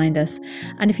others to find us.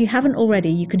 And if you haven't already,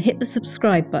 you can hit the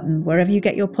subscribe button wherever you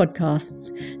get your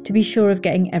podcasts to be sure of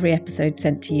getting every episode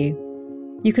sent to you.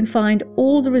 You can find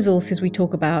all the resources we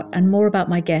talk about and more about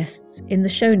my guests in the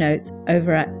show notes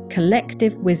over at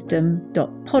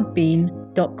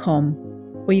collectivewisdom.podbean.com,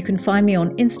 or you can find me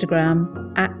on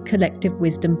Instagram at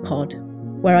collectivewisdompod,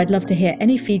 where I'd love to hear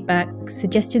any feedback,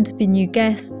 suggestions for new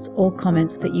guests, or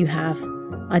comments that you have.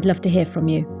 I'd love to hear from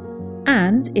you.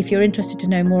 And if you're interested to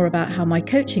know more about how my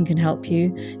coaching can help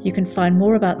you, you can find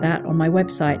more about that on my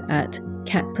website at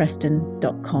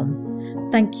katpreston.com.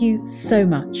 Thank you so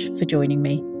much for joining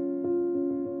me.